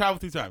 Don't even need to travel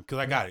through time because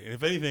I got it. And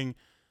if anything,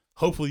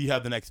 hopefully you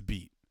have the next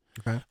beat.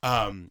 Okay.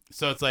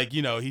 So it's like,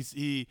 you know,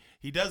 he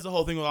does the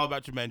whole thing with All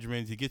About Your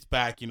Benjamins. He gets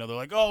back, you know, they're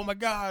like, oh my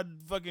god,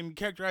 fucking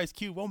character Ice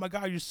Cube. Oh my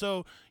god, you're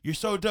so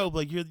dope.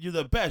 Like you're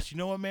the best. You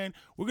know what, man?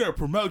 We're gonna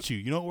promote you.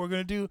 You know what we're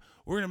gonna do?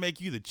 We're gonna make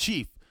you the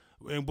chief.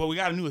 But we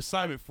got a new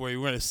assignment for you.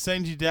 We're gonna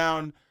send you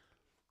down.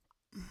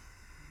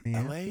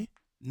 L.A.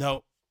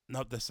 No,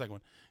 that's the second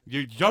one.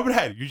 You're jumping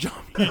ahead. You're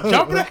jumping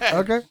ahead.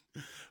 Okay.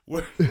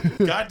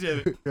 God damn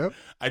it. Yep.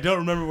 I don't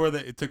remember where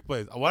it took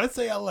place. I want to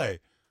say L.A.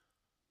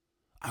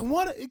 I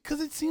want to,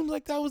 because it seems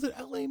like that was an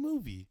L.A.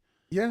 movie.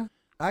 Yeah,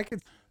 I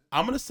could.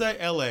 I'm going to say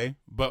L.A.,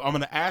 but I'm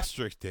going to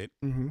asterisk it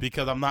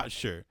because I'm not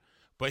sure.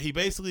 But he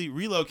basically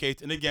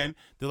relocates, and again,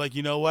 they're like,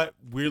 you know what?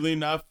 Weirdly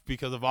enough,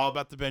 because of All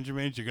About the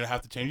Benjamins, you're going to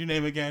have to change your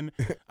name again.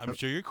 I'm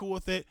sure you're cool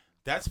with it.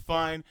 That's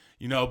fine,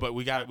 you know. But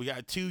we got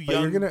two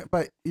young.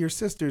 But your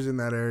sister's in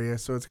that area,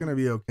 so it's gonna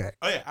be okay.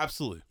 Oh yeah,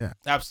 absolutely. Yeah,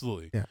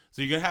 absolutely. Yeah.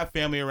 So you're gonna have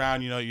family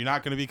around. You know, you're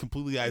not gonna be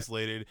completely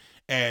isolated,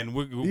 and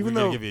we're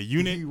gonna give you a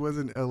unit. He was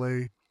in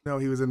L.A. No,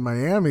 he was in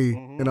Miami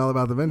and All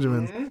About the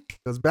Benjamins.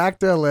 Goes back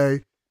to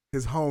L.A.,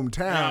 his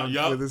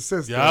hometown, with his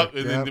sister. Yep.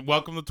 And then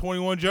welcome to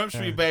 21 Jump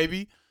Street,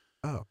 baby.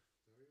 Oh.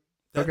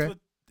 That's okay.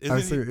 I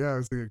was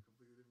thinking.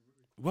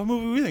 What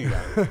movie were we thinking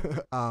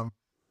about?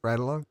 Ride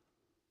Along.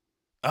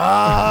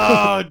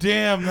 Oh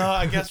damn! No,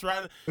 I guess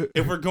right.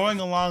 If we're going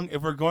along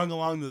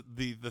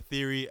the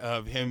theory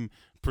of him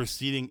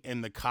proceeding in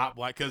the cop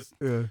like, because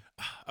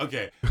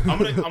okay, I'm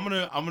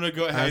gonna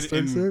go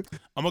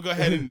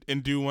ahead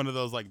and do one of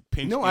those like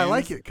pinch. No, ins. I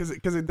like it because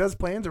it does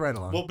play into Ride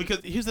Along. Well,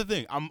 because here's the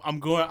thing, I'm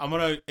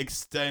gonna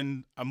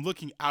extend. I'm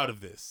looking out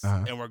of this,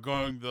 and we're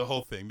going the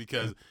whole thing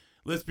because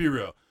let's be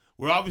real.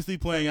 We're obviously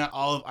playing out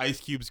all of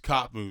Ice Cube's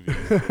cop movies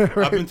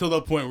up until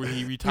the point where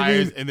he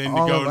retires and then to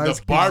go to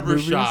the barber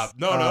shop.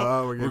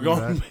 No, we're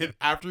going with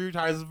after he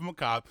retires from a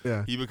cop,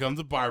 he becomes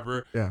a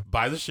barber,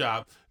 buys a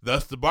shop.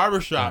 Thus, the barber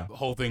shop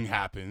whole thing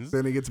happens.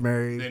 Then he gets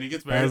married.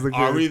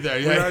 Are we there?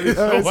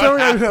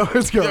 Yeah.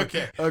 Let's go.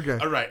 Okay.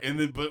 All right. And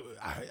then, but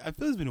I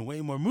feel there's been way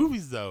more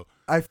movies though.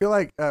 I feel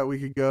like we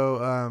could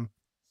go.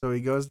 So he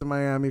goes to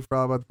Miami for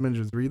All About the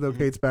Benjamins,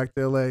 relocates back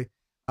to L.A.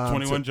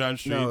 21 Jump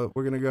Street. No,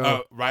 we're gonna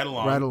go Ride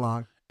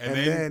Along. And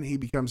then he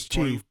becomes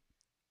chief.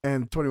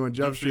 And 21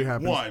 Jump Street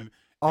happens.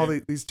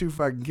 These two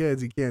fucking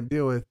kids he can't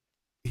deal with.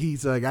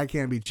 He's like, I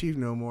can't be chief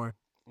no more.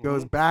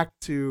 Goes back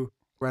to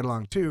Ride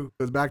Along 2.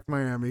 Goes back to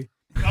Miami.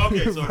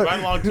 Okay, so Ride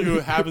Along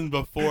 2 happens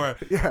before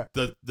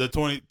the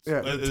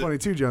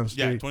 22 Jump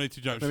Street. Yeah,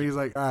 22 Jump Street. And he's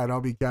like, all right,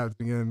 I'll be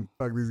captain again.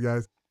 Fuck these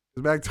guys.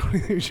 Goes back to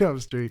 22 Jump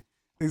Street.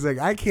 He's like,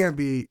 I can't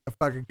be a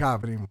fucking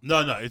cop anymore.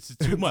 No, it's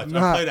too much.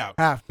 I played out.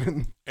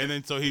 Happen. And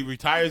then so he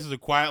retires to a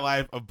quiet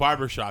life of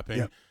barbershopping.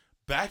 Yep.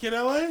 Back in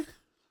LA?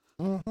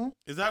 Mm-hmm.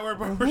 Is that where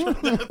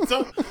barbershop is?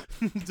 So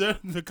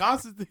the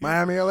constant thing.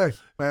 Miami, LA.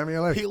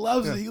 He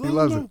loves it. He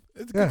loves it.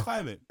 It's a good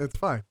climate. It's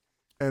fine.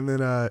 And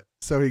then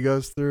so he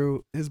goes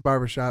through his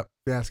barbershop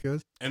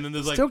fiascos. And then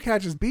there's still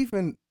catches beef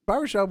in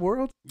barbershop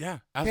world. Yeah,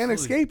 absolutely. Can't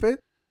escape it.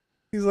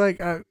 He's like,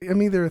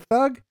 I'm either a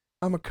thug,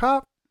 I'm a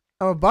cop,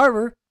 I'm a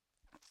barber.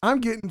 I'm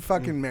getting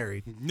fucking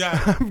married. Nah,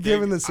 I'm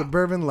giving the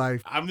suburban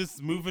life. I'm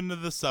just moving to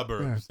the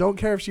suburbs. Yeah. Don't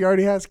care if she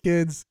already has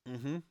kids.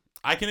 Mm-hmm.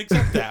 I can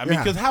accept that. I mean,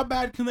 because how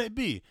bad can it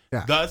be?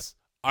 Yeah. Thus,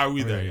 are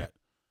we there yet?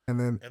 And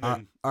then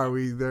are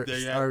we there?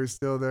 Are we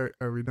still there?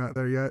 Are we not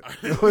there yet?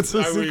 What's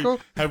the sequel?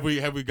 Have we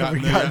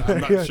gotten there yet? I'm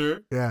not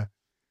sure. Yeah.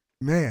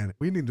 Man,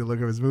 we need to look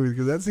up his movies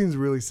because that seems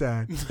really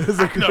sad.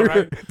 I know,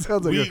 right? It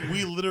sounds like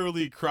we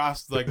literally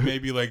crossed like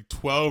maybe like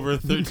 12 or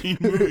 13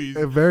 movies.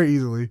 Very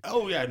easily.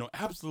 Oh, yeah, no,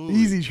 absolutely.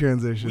 Easy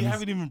transitions. We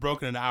haven't even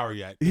broken an hour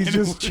yet. He's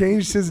just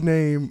changed his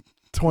name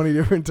 20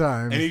 different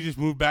times. And he just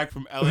moved back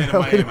from LA to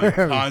Miami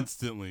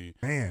constantly.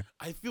 Man.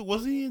 I feel,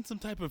 wasn't he in some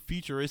type of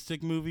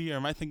futuristic movie, or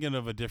am I thinking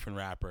of a different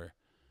rapper?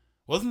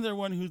 Wasn't there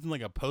one who's in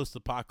like a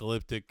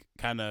post-apocalyptic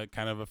kind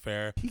of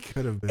affair? He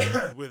could have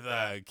been. With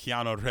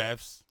Keanu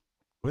Reeves.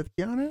 With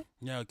Keanu?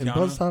 Yeah, Keanu.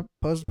 And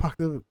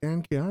post-apocalyptic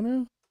and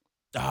Keanu?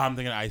 Oh, I'm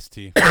thinking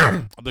Ice-T.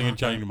 I'm thinking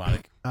Johnny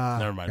Mnemonic.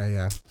 Never mind.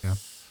 Yeah.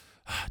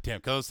 Damn,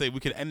 because I was saying we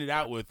could end it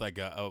out with like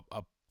a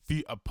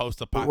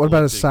post-apocalyptic. What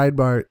about a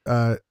sidebar?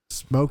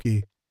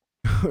 Smokey.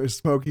 Where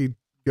Smokey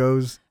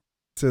goes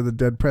to the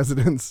dead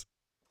presidents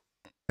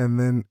and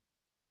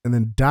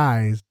then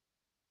dies,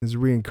 is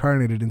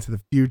reincarnated into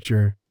the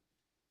future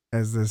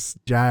as this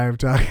jive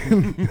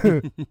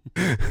talking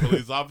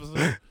police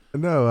officer?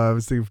 No, I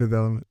was thinking Fifth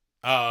Element.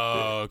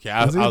 Oh, okay.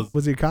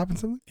 Was he a cop in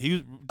something? He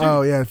was.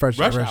 Dude, yeah, rush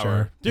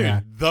hour. Dude, yeah.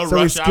 the so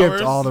rush he skipped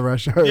hours. all the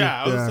rush hours.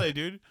 Yeah, I was say,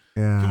 dude.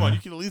 Yeah. Come on, you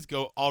can at least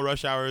go all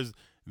rush hours,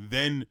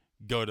 then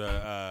go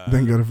to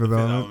Fifth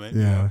Element.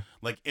 Yeah. You know?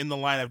 Like in the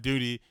line of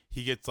duty,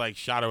 he gets like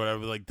shot or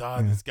whatever. Like,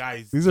 dog, this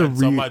guy's These done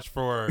so much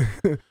for.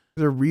 These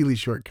are really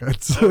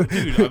shortcuts. Oh,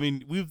 dude, I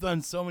mean, we've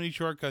done so many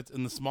shortcuts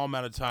in the small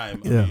amount of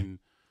time. I mean,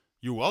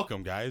 you're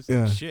welcome, guys.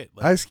 Yeah. Like, shit.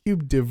 Like, Ice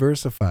Cube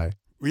diversify.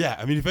 Yeah,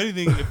 I mean, if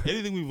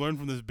anything we've learned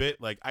from this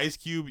bit, like Ice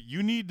Cube,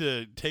 you need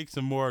to take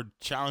some more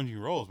challenging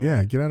roles. Man.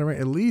 Yeah, get out of right.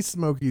 At least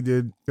Smokey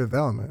did Fifth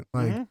Element.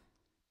 Like,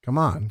 come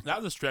on. That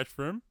was a stretch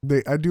for him.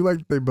 I do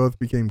like they both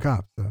became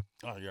cops though.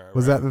 Oh yeah.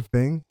 Was that the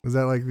thing? Was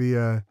that like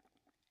the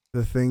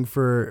thing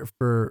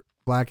for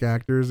black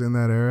actors in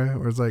that era?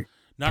 Where it's like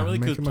not really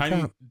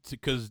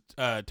because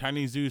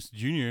Tiny Zeus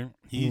Jr.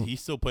 He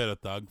still played a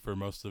thug for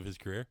most of his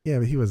career. Yeah,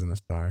 but he wasn't a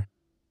star.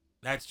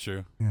 That's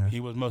true. Yeah. He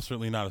was most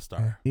certainly not a star.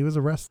 Yeah, he was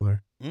a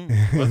wrestler.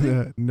 Was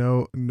he?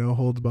 No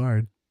holds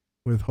barred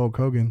with Hulk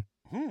Hogan.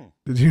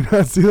 Did you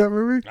not see that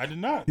movie? I did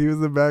not. He was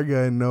the bad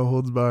guy in No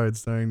Holds Barred,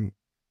 starring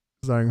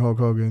Hulk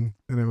Hogan,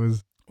 and it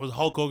was. Was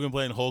Hulk Hogan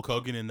playing Hulk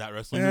Hogan in that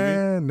wrestling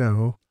movie?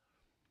 No,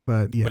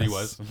 but yes. But he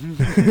was.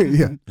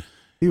 Yeah.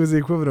 He was the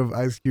equivalent of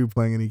Ice Cube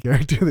playing any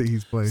character that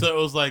he's played. So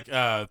it was like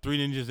Three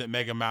Ninjas at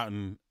Mega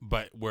Mountain,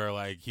 but where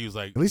like he was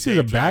like at least he was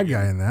a bad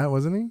guy in that,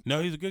 wasn't he?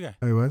 No, he's a good guy.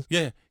 Oh, he was.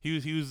 Yeah, he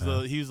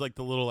was like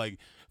the little like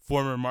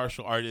former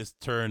martial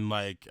artist turned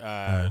like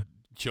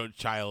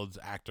child's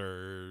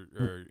actor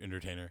or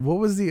entertainer. What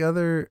was the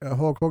other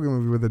Hulk Hogan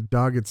movie where the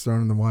dog gets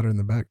thrown in the water in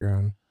the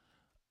background?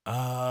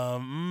 I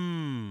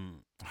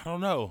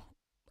don't know.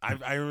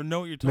 I know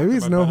what you're talking about. Maybe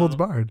it's No Holds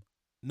Barred.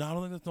 No, I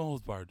don't think that's No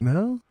Holds Barred.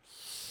 No?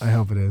 I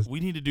hope it is.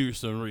 We need to do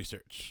some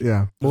research.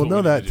 Yeah. Well,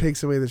 no, that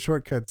takes away the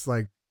shortcuts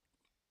like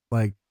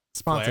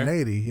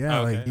spontaneity. Flair? Yeah,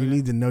 like you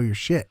need to know your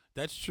shit.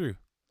 That's true.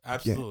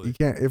 Absolutely. You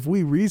can't. If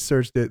we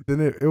researched it,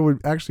 then it would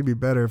actually be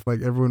better if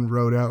like everyone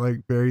wrote out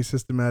like very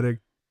systematic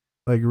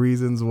like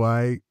reasons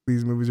why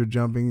these movies are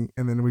jumping,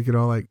 and then we could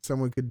all like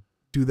someone could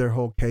do their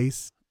whole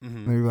case,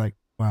 and they'd be like,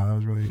 "Wow, that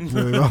was really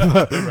well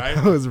thought. Right?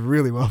 That was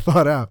really well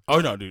thought out." Oh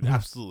no, dude,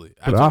 absolutely.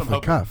 But off the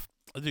cuff,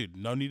 dude.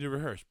 No need to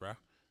rehearse, bro.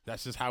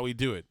 That's just how we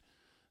do it.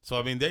 So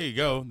I mean, there you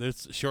go.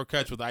 There's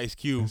shortcuts with Ice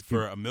Cube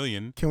for $1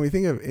 million. Can we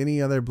think of any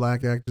other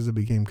black actors that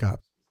became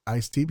cops?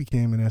 Ice-T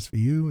became an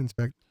SVU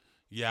inspector.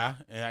 Yeah,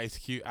 and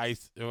Ice-T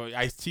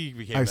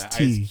became Ice-T.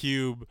 that. Ice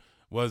Cube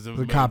was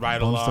a cop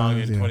right along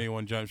in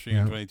 21 Jump Street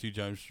and 22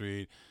 Jump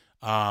Street.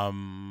 I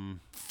mean,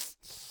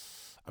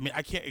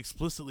 I can't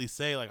explicitly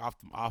say like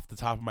off the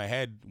top of my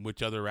head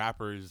which other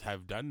rappers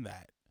have done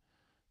that.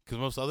 Because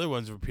most other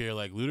ones appear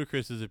like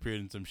Ludacris has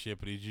appeared in some shit,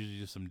 but he's usually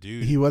just some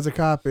dude. He was a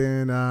cop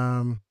in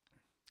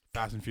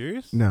Fast and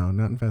Furious? No,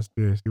 not in Fast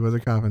and Furious. He was a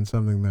cop in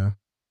something though.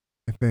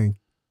 I think.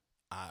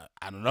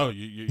 I don't know.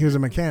 He was a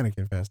mechanic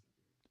in Fast.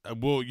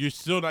 Well, you're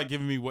still not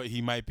giving me what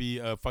he might be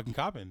a fucking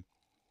cop in.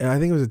 Yeah, I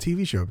think it was a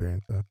TV show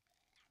appearance. So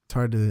it's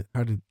hard to.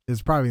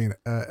 It's probably in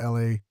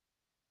L.A.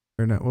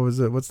 or not. What was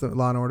it? What's the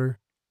Law and Order?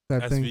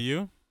 That SVU?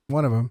 Thing?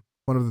 One of them.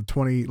 One of the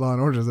 20 Law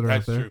and Orders that are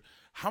out there. That's true.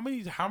 How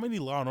many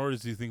Law and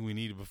Orders do you think we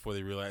need before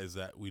they realize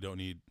that we don't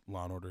need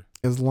Law and Order?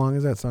 As long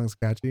as that song's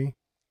catchy,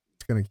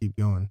 it's gonna keep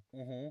going.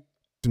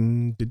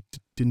 Dun, dun,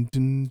 dun,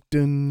 dun,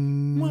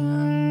 dun,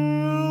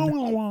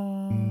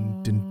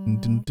 dun,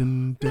 dun,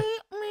 dun, dun.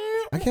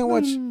 I can't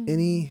watch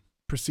any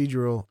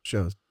procedural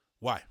shows.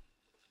 Why?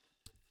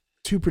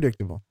 Too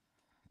predictable.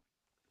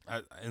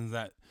 Isn't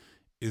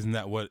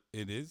that what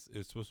it is?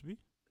 It's supposed to be?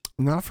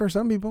 Not for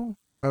some people.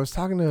 I was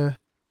talking to.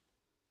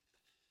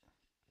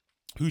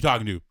 Who you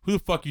talking to? Who the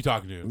fuck you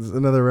talking to? This is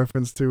another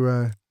reference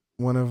to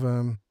one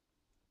of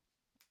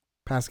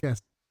past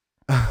guests.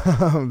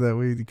 that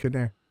we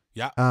couldn't air.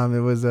 Yeah.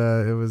 It was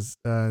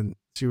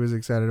she was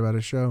excited about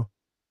a show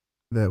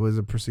that was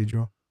a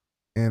procedural,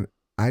 and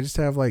I just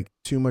have like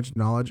too much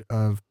knowledge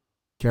of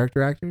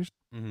character actors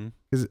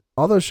because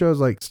all those shows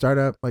like start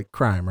up like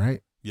crime,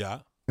 right? Yeah.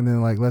 And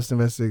then like let's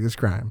investigate this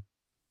crime,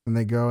 and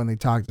they go and they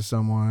talk to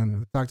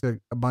someone, talk to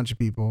a bunch of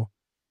people,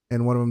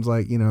 and one of them's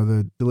like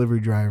the delivery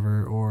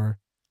driver or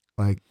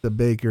like the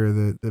baker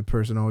that the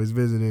person always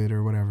visited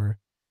or whatever,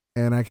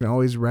 and I can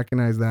always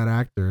recognize that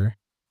actor,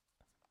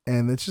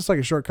 and it's just like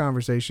a short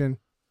conversation,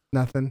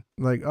 nothing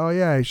like, oh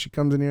yeah, she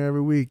comes in here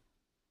every week,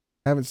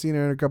 haven't seen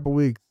her in a couple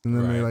weeks, and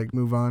then they like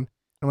move on.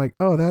 I'm like,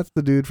 oh, that's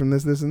the dude from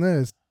this and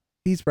this.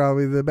 He's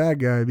probably the bad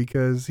guy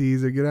because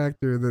he's a good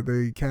actor that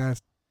they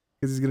cast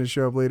because he's going to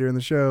show up later in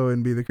the show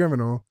and be the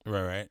criminal.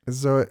 Right. And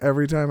so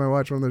every time I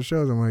watch one of those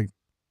shows, I'm like,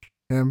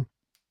 him.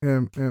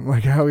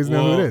 Like, I always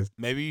know who it is.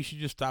 Maybe you should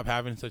just stop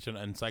having such an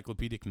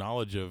encyclopedic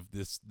knowledge of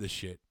this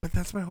shit. But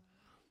that's my.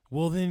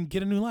 Well, then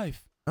get a new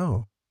life.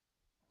 Oh.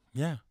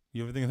 Yeah.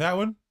 You ever think of that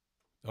one?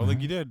 I don't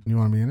think you did. You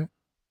want to be in it?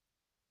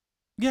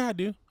 Yeah, I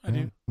do. I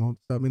do. Won't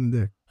stop being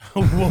a dick.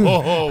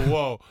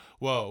 Whoa.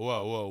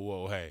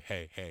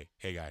 Hey,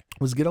 guy.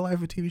 Was Get a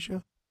Life a TV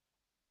show?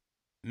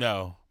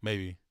 No,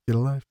 maybe. Get a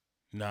Life?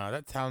 No,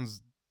 that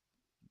sounds.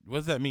 What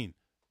does that mean?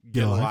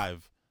 Get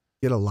alive.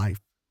 Get a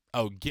Life.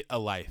 Oh, Get a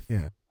Life.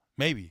 Yeah.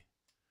 Maybe.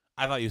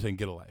 I thought you were saying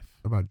Get a Life.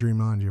 What about Dream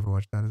On? Did you ever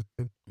watch that as a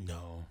kid?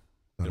 No.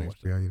 On HBO.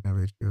 You didn't have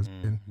HBO as a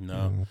kid?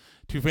 No.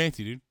 Too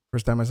fancy, dude.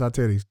 First time I saw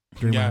titties.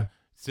 Dream On.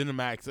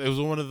 Cinemax. It was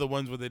one of the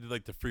ones where they did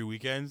like the free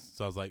weekends.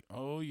 So I was like,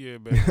 oh yeah,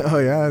 baby. Oh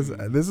yeah.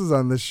 This was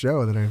on this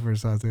show that I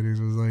first saw titties.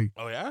 It was like,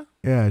 oh yeah?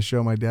 Yeah, a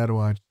show my dad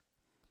watched.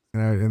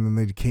 And then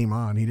they came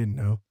on. He didn't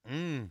know.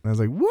 And I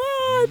was like,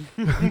 what?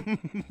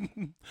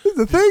 This is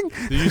a thing?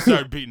 So you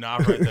start beating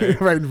off right there.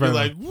 Right in front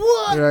You're of like,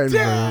 what, right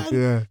Dad?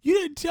 Yeah. You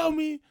didn't tell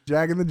me.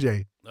 Jack and the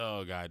J.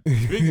 Oh, God.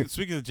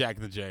 Speaking of Jack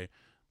and the J,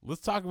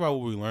 let's talk about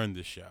what we learned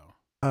this show.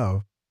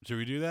 Oh. Should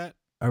we do that?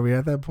 Are we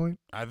at that point?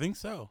 I think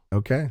so.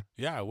 Okay.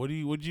 Yeah. What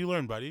did you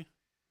learn, buddy?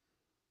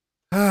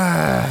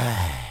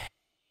 That's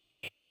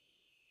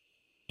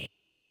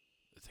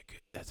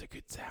a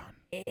good sound.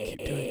 Keep doing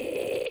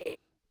it.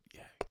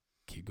 Yeah.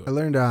 Keep going. I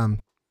learned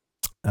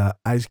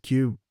Ice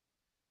Cube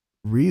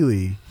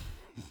really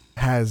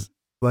has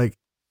like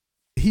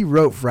he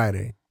wrote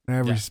Friday. And I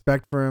have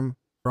respect for him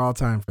for all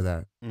time for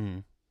that.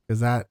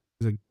 Because that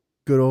is a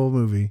good old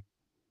movie.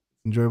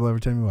 It's enjoyable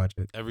every time you watch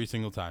it. Every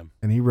single time.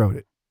 And he wrote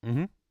it.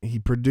 He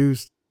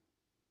produced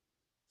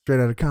Straight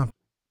Outta Compton.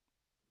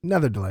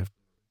 Another delightful.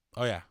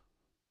 Oh yeah.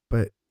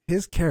 But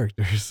his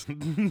characters,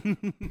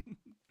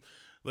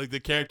 like the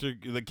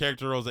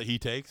character roles that he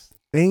takes.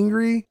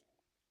 Angry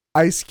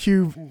Ice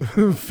Cube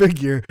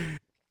figure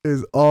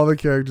is all the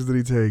characters that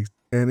he takes,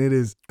 and it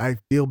is. I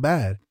feel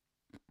bad.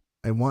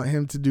 I want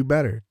him to do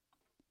better.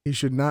 He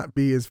should not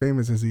be as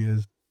famous as he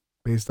is,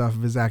 based off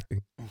of his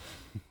acting.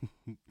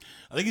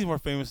 I think he's more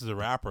famous as a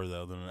rapper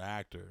though than an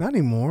actor. Not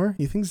anymore.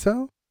 You think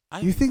so?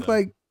 You think so.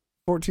 Like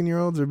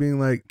 14-year-olds are being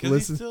like,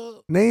 listen,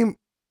 still... name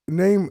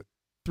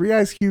 3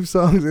 Ice Cube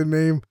songs and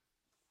name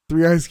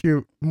 3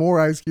 more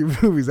Ice Cube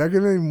movies. I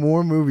can name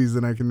more movies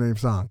than I can name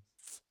songs.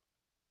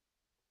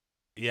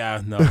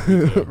 Yeah, no.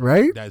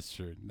 Right? That's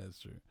true.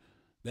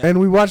 And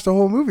we watched the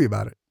whole movie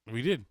about it.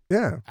 We did.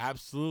 Yeah.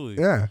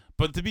 Absolutely. Yeah.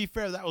 But to be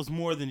fair, that was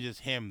more than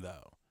just him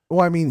though. Well,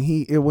 I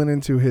mean, it went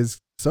into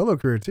his solo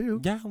career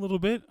too. Yeah, a little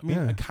bit. I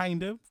mean,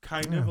 kind of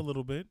a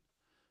little bit.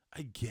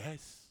 I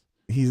guess.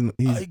 He's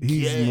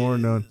more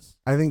known.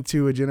 I think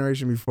to a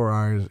generation before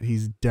ours,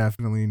 he's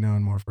definitely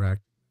known more for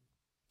acting.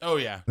 Oh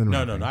yeah.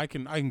 No. I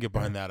can get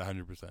behind that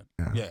 100%.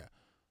 Yeah.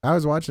 I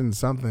was watching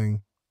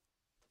something.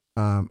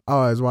 I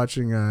was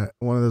watching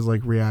one of those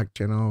like React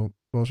channel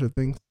bullshit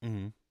things,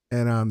 and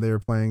they were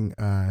playing.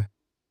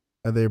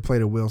 They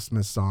played a Will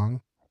Smith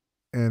song,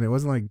 and it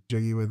wasn't like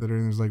Jiggy with it, or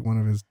it was like one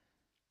of his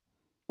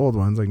old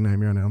ones, like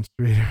Nightmare on Elm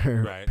Street,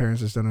 or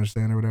Parents Just Don't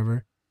Understand, or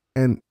whatever.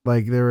 And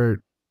like they were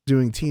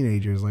doing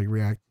teenagers like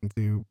reacting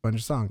to a bunch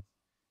of songs,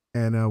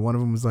 and one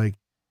of them was like,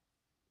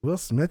 Will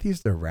Smith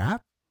used to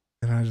rap,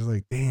 and I was just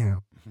like,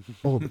 damn,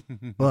 old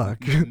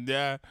fuck.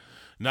 Yeah,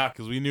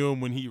 because we knew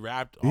him when he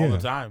rapped all the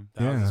time.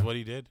 That was what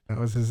he did. That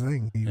was his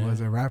thing. He was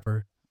a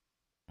rapper,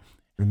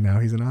 and now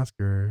he's an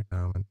Oscar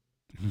nominee.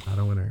 Not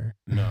a winner.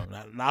 No,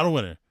 not a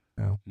winner.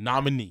 No.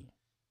 Nominee.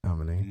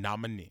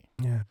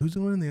 Yeah. Who's the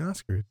winner in the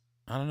Oscars?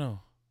 I don't know.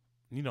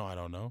 You know I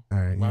don't know. All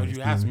right. Why would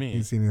you ask me?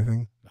 You seen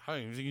anything? I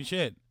ain't seen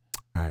shit.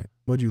 All right.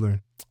 What'd you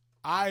learn?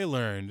 I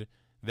learned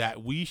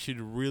that we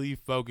should really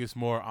focus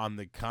more on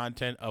the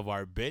content of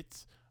our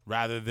bits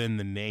rather than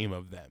the name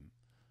of them.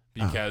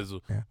 Because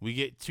we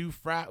get too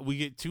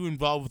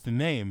involved with the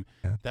name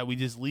that we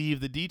just leave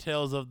the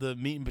details of the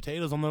meat and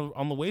potatoes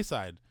on the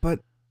wayside.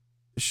 But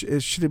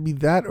should it be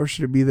that, or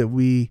should it be that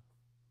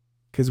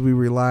because we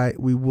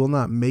will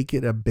not make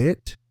it a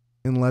bit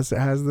unless it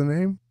has the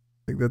name?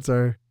 I think that's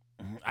our.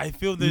 I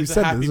feel there's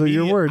a happy medium. Those are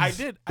your words.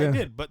 I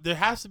did, but there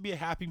has to be a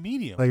happy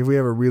medium. Like if we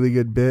have a really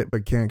good bit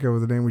but can't cover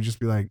the name, we just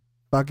be like,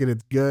 fuck it,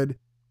 it's good.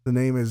 the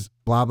name is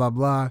blah blah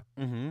blah.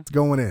 Mm-hmm. It's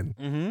going in.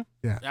 Mm-hmm.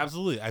 Yeah,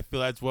 absolutely. I feel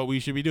that's what we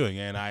should be doing,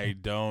 and I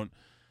don't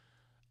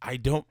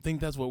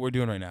think that's what we're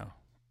doing right now.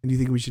 And do you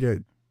think we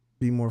should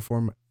be more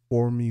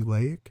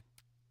formulaic?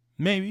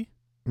 Maybe.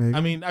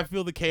 I mean, I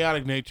feel the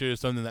chaotic nature is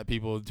something that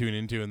people tune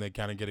into and they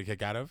kind of get a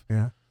kick out of.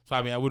 Yeah. So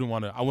I mean, I wouldn't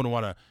want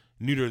to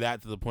neuter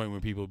that to the point where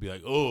people be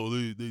like, oh,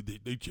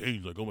 they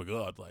changed, like, oh my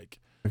god, like.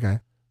 Okay.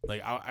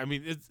 Like I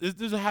mean, it's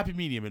there's a happy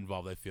medium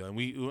involved. I feel,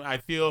 and I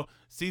feel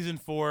season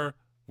 4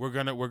 we're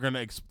gonna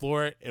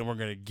explore it and we're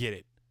gonna get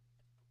it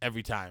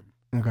every time.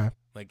 Okay.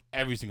 Like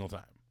every single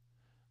time.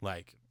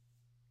 Like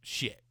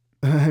shit.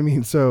 I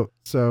mean, so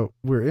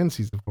we're in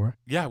season 4.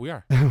 Yeah, we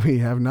are. We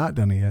have not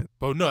done it yet.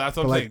 But no, that's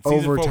what I'm like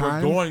saying. Season 4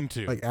 time, we're going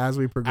to. Like as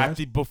we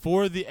progress.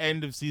 Before the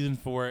end of season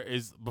 4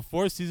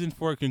 before season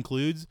 4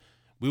 concludes,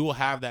 we will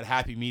have that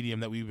happy medium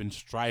that we've been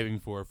striving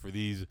for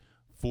these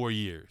 4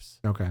 years.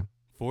 Okay.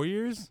 4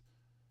 years?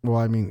 Well,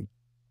 I mean,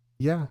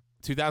 yeah.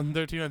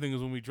 2013, I think,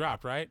 is when we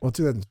dropped, right? Well,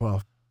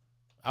 2012.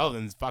 Oh,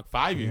 then it's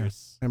 5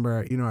 years.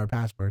 Remember, our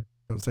password.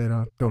 Don't say it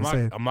on. Don't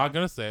say it. I'm not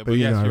gonna say it, but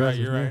yes, you're right.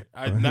 You're right.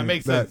 That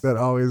makes sense. That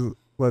always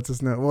lets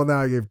us know. Well,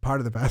 now I gave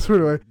part of the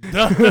password away.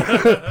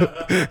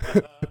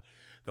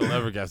 They'll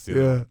never guess the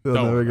Yeah,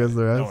 they'll never guess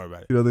the rest. Don't worry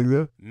about it. You don't think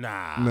so?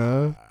 Nah.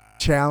 No.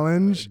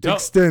 Challenge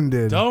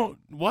extended.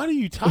 What are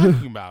you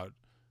talking about?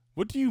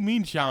 What do you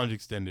mean challenge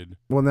extended?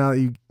 Well, now that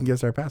you can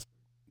guess our password.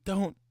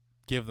 Don't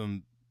give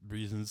them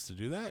reasons to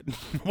do that.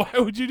 Why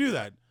would you do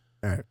that?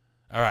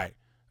 All right.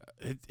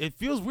 It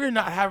feels weird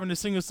not having to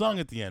sing a song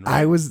at the end, right?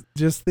 I was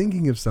just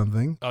thinking of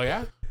something. Oh,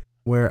 yeah?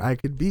 Where I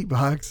could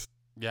beatbox.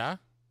 Yeah?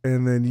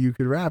 And then you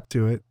could rap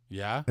to it.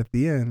 Yeah? At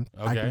the end.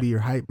 Okay. I could be your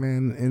hype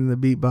man in the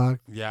beatbox.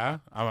 Yeah?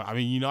 I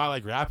mean, I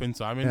like rapping,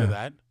 so I'm into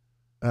that.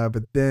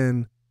 But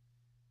then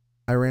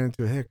I ran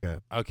into a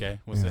hiccup. Okay.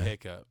 What's the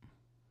hiccup?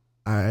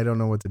 I don't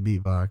know what to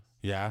beatbox.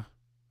 Yeah?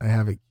 I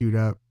have it queued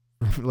up.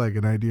 Like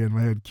an idea in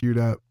my head queued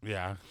up.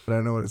 Yeah. But I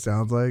don't know what it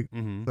sounds like.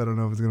 Mm-hmm. So I don't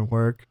know if it's going to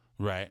work.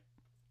 Right.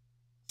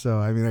 So,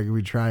 I mean,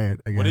 we try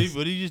it, I guess.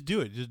 What do you just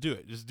do it? Just do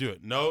it. Just do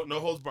it. No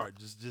holds barred.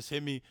 Just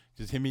hit me.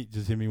 Just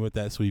hit me with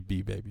that sweet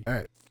beat, baby. All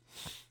right.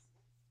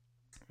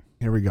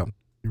 Here we go.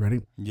 You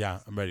ready? Yeah,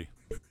 I'm ready.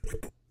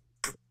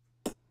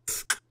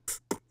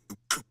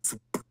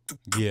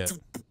 Yeah.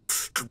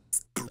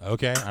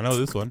 Okay, I know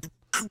this one.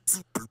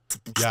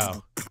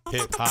 Yo,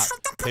 hip hop,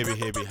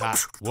 hippie hop.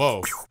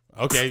 Whoa.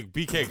 Okay,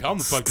 BK, calm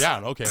the fuck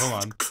down. Okay, hold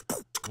on.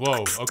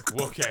 Whoa.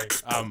 Okay.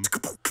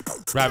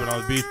 Rapping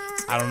on the beat.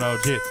 I don't know,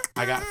 shit.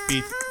 I got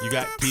feet. You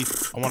got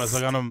teeth. I want to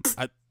suck on them.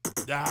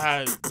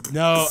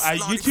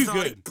 You're too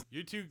good.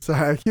 You're too.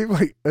 Sorry, I keep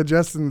like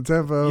adjusting the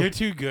tempo. You're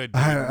too good.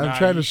 I'm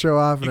trying to show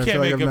off. And you I can't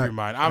feel make like up your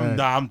mind.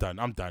 I'm done.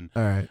 I'm done.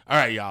 All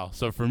right, y'all.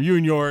 So from you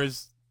and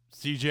yours,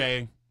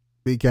 CJ,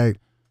 BK.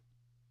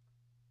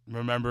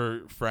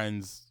 Remember,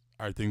 friends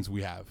are things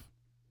we have.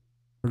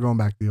 We're going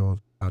back to the old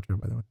outro,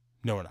 by the way.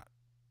 No, we're not.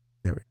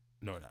 Yeah,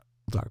 no, we're not.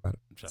 We'll talk about it.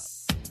 Shut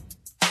up.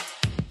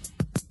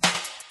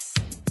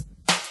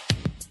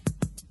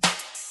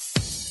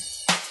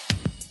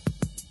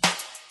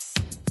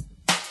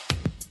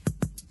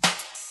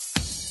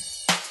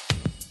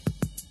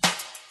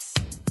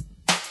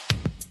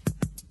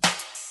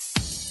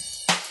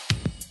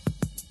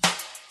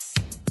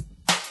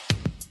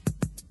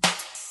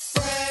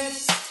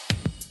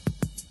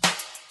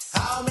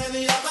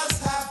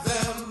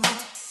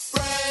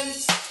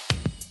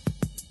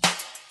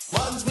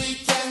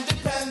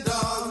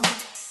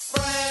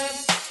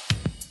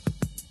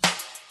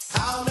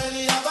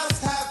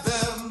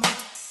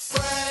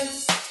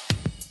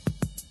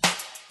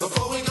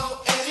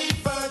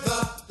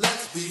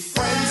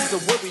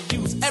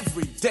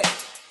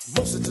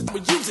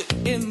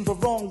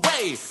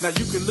 Now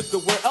you can look the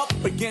word up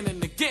again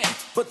and again,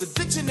 but the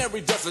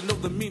dictionary doesn't know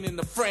the meaning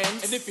of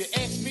friends. And if you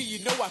ask me,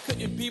 you know I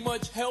couldn't be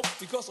much help,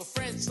 because a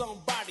friend's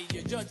somebody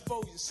you judge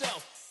for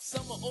yourself.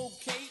 Some are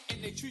okay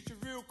and they treat you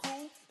real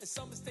cool, and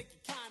some mistake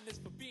your kindness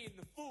for being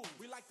the fool.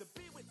 We like to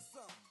be with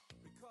some.